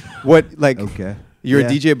 Like what? Like Okay. you're Yeah. a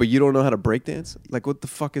DJ, but you don't know how to break dance. Like what the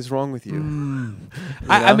fuck is wrong with you?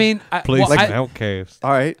 I mean, Please, well, Outcast.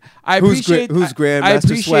 All right, I who's appreciate who's Grandmaster I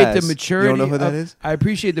appreciate Swaz? the maturity. You don't know who that of- is? I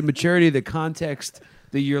appreciate the maturity, the context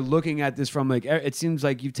that you're looking at this from. Like, it seems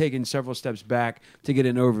like you've taken several steps back to get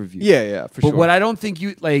an overview. Yeah, for but sure. what I don't think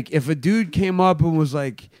you like, if a dude came up and was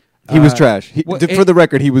like, He was trash. well, For the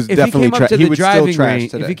record, he was if definitely he came up trash. to He the was still driving trash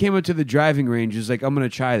range, today. if he came up to the driving range, he's like, I'm going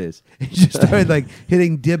to try this. He just started like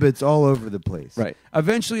hitting divots all over the place. Right.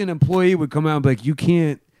 Eventually, an employee would come out and be like, you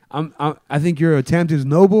can't. I think your attempt is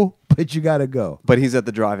noble, but you got to go. But he's at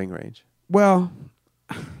the driving range. Well,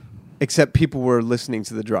 Except people were listening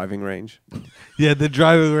to the driving range. Yeah, the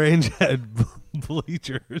driving range had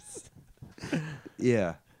bleachers.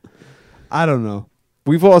 yeah. I don't know.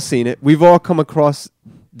 We've all seen it. We've all come across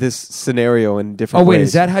this scenario in different Oh wait, ways.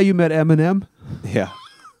 is that how you met Eminem? Yeah.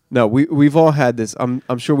 No, we've all had this. I'm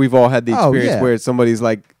sure we've all had the Oh, experience yeah. where somebody's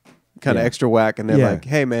like kind of Yeah. extra whack and they're Yeah. like,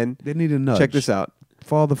 "Hey man, They need a nudge. check this out."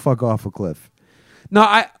 Fall the fuck off a cliff. No,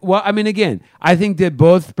 I mean, again, I think that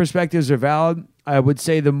both perspectives are valid. I would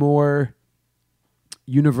say the more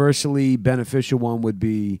universally beneficial one would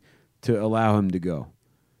be to allow him to go.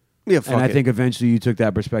 Yeah, fuck And I it. think eventually you took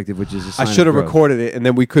that perspective, which is a sign I should have of growth. recorded it and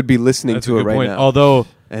then we could be listening That's to a it good right point. now. Although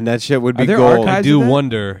And that shit would be Are there gold. archives? I do of that?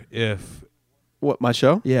 wonder if. What, my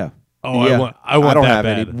show? Yeah. Oh, Yeah. I want don't that have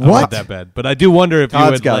bad. any. I want What? that bad. But I do wonder if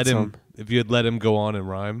Todd's you got had let him, some. if you had let him go on and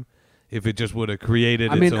rhyme, if it just would have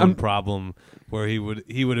created I its mean, own I'm- problem where he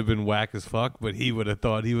would have been whack as fuck, but he would have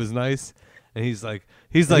thought he was nice. And he's like,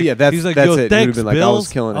 Yeah, that's- he's like, that's yo, it. He would've thanks, been like, I Bills.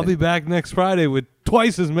 was killing I'll it." be back next Friday with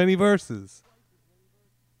twice as many verses.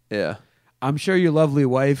 Yeah. I'm sure your lovely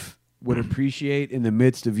wife would appreciate in the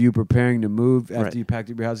midst of you preparing to move after Right. you packed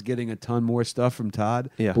up your house, getting a ton more stuff from Todd.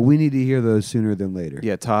 Yeah. But we need to hear those sooner than later.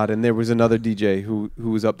 Yeah, Todd, and there was another DJ who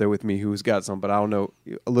was up there with me who's got some, but I don't know,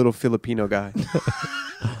 a little Filipino guy.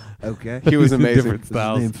 Okay. He was amazing. Different Is his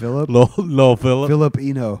styles. name Philip? Lol Philip. Philip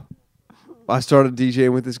Eno. I started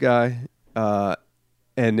DJing with this guy,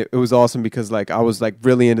 and it was awesome because like I was like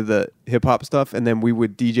really into the hip hop stuff, and then we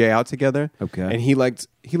would DJ out together. Okay. And he liked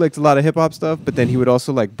a lot of hip hop stuff, but then he would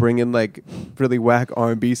also like bring in like really whack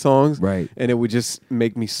R&B songs, Right. And it would just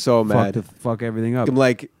make me so mad. Fuck everything up. I'm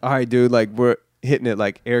like, all right, dude, like we're hitting it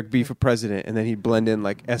like Eric B for president, and then he'd blend in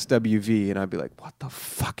like SWV, and I'd be like, what the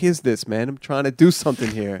fuck is this, man? I'm trying to do something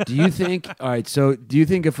here. Do you think? All right. So, do you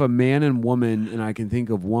think if a man and woman, and I can think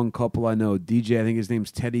of one couple I know, DJ, I think his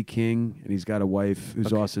name's Teddy King, and he's got a wife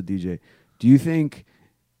who's also DJ. Do you think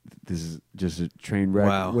this is just a train wreck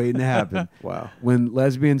Wow. waiting to happen? Wow. When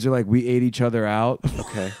lesbians are like, we ate each other out.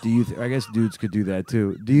 Okay. Do you? I guess dudes could do that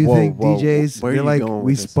too. Do you Whoa, think whoa, DJs? where are They're you like, going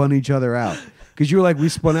we with this? spun each other out because you were like, we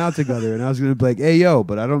spun out together, and I was gonna be like, hey yo,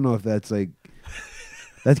 but I don't know if that's like,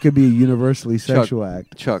 that could be a universally sexual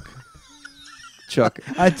act. Chuck.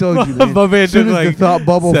 I told you, man. My man as soon took, as the like, thought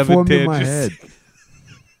bubble 7 formed in my head. tangents.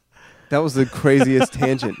 That was the craziest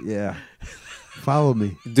tangent. Yeah. Follow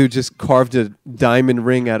me. Dude just carved a diamond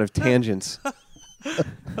ring out of tangents. It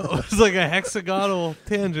was like a hexagonal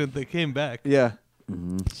tangent that came back. Yeah.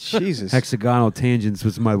 Mm-hmm. Jesus. Hexagonal Tangents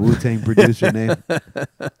was my Wu-Tang producer name. But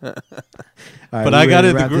I got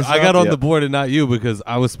it. I got on Yeah. the board and not you because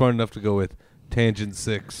I was smart enough to go with Tangent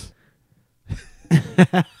 6.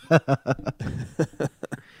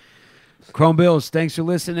 Chrome Bills, thanks for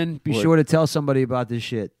listening. Be Word. sure to tell somebody about this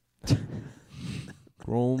shit.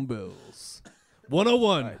 Chrome Bills.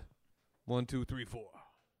 101. 1, 2, 3, 4.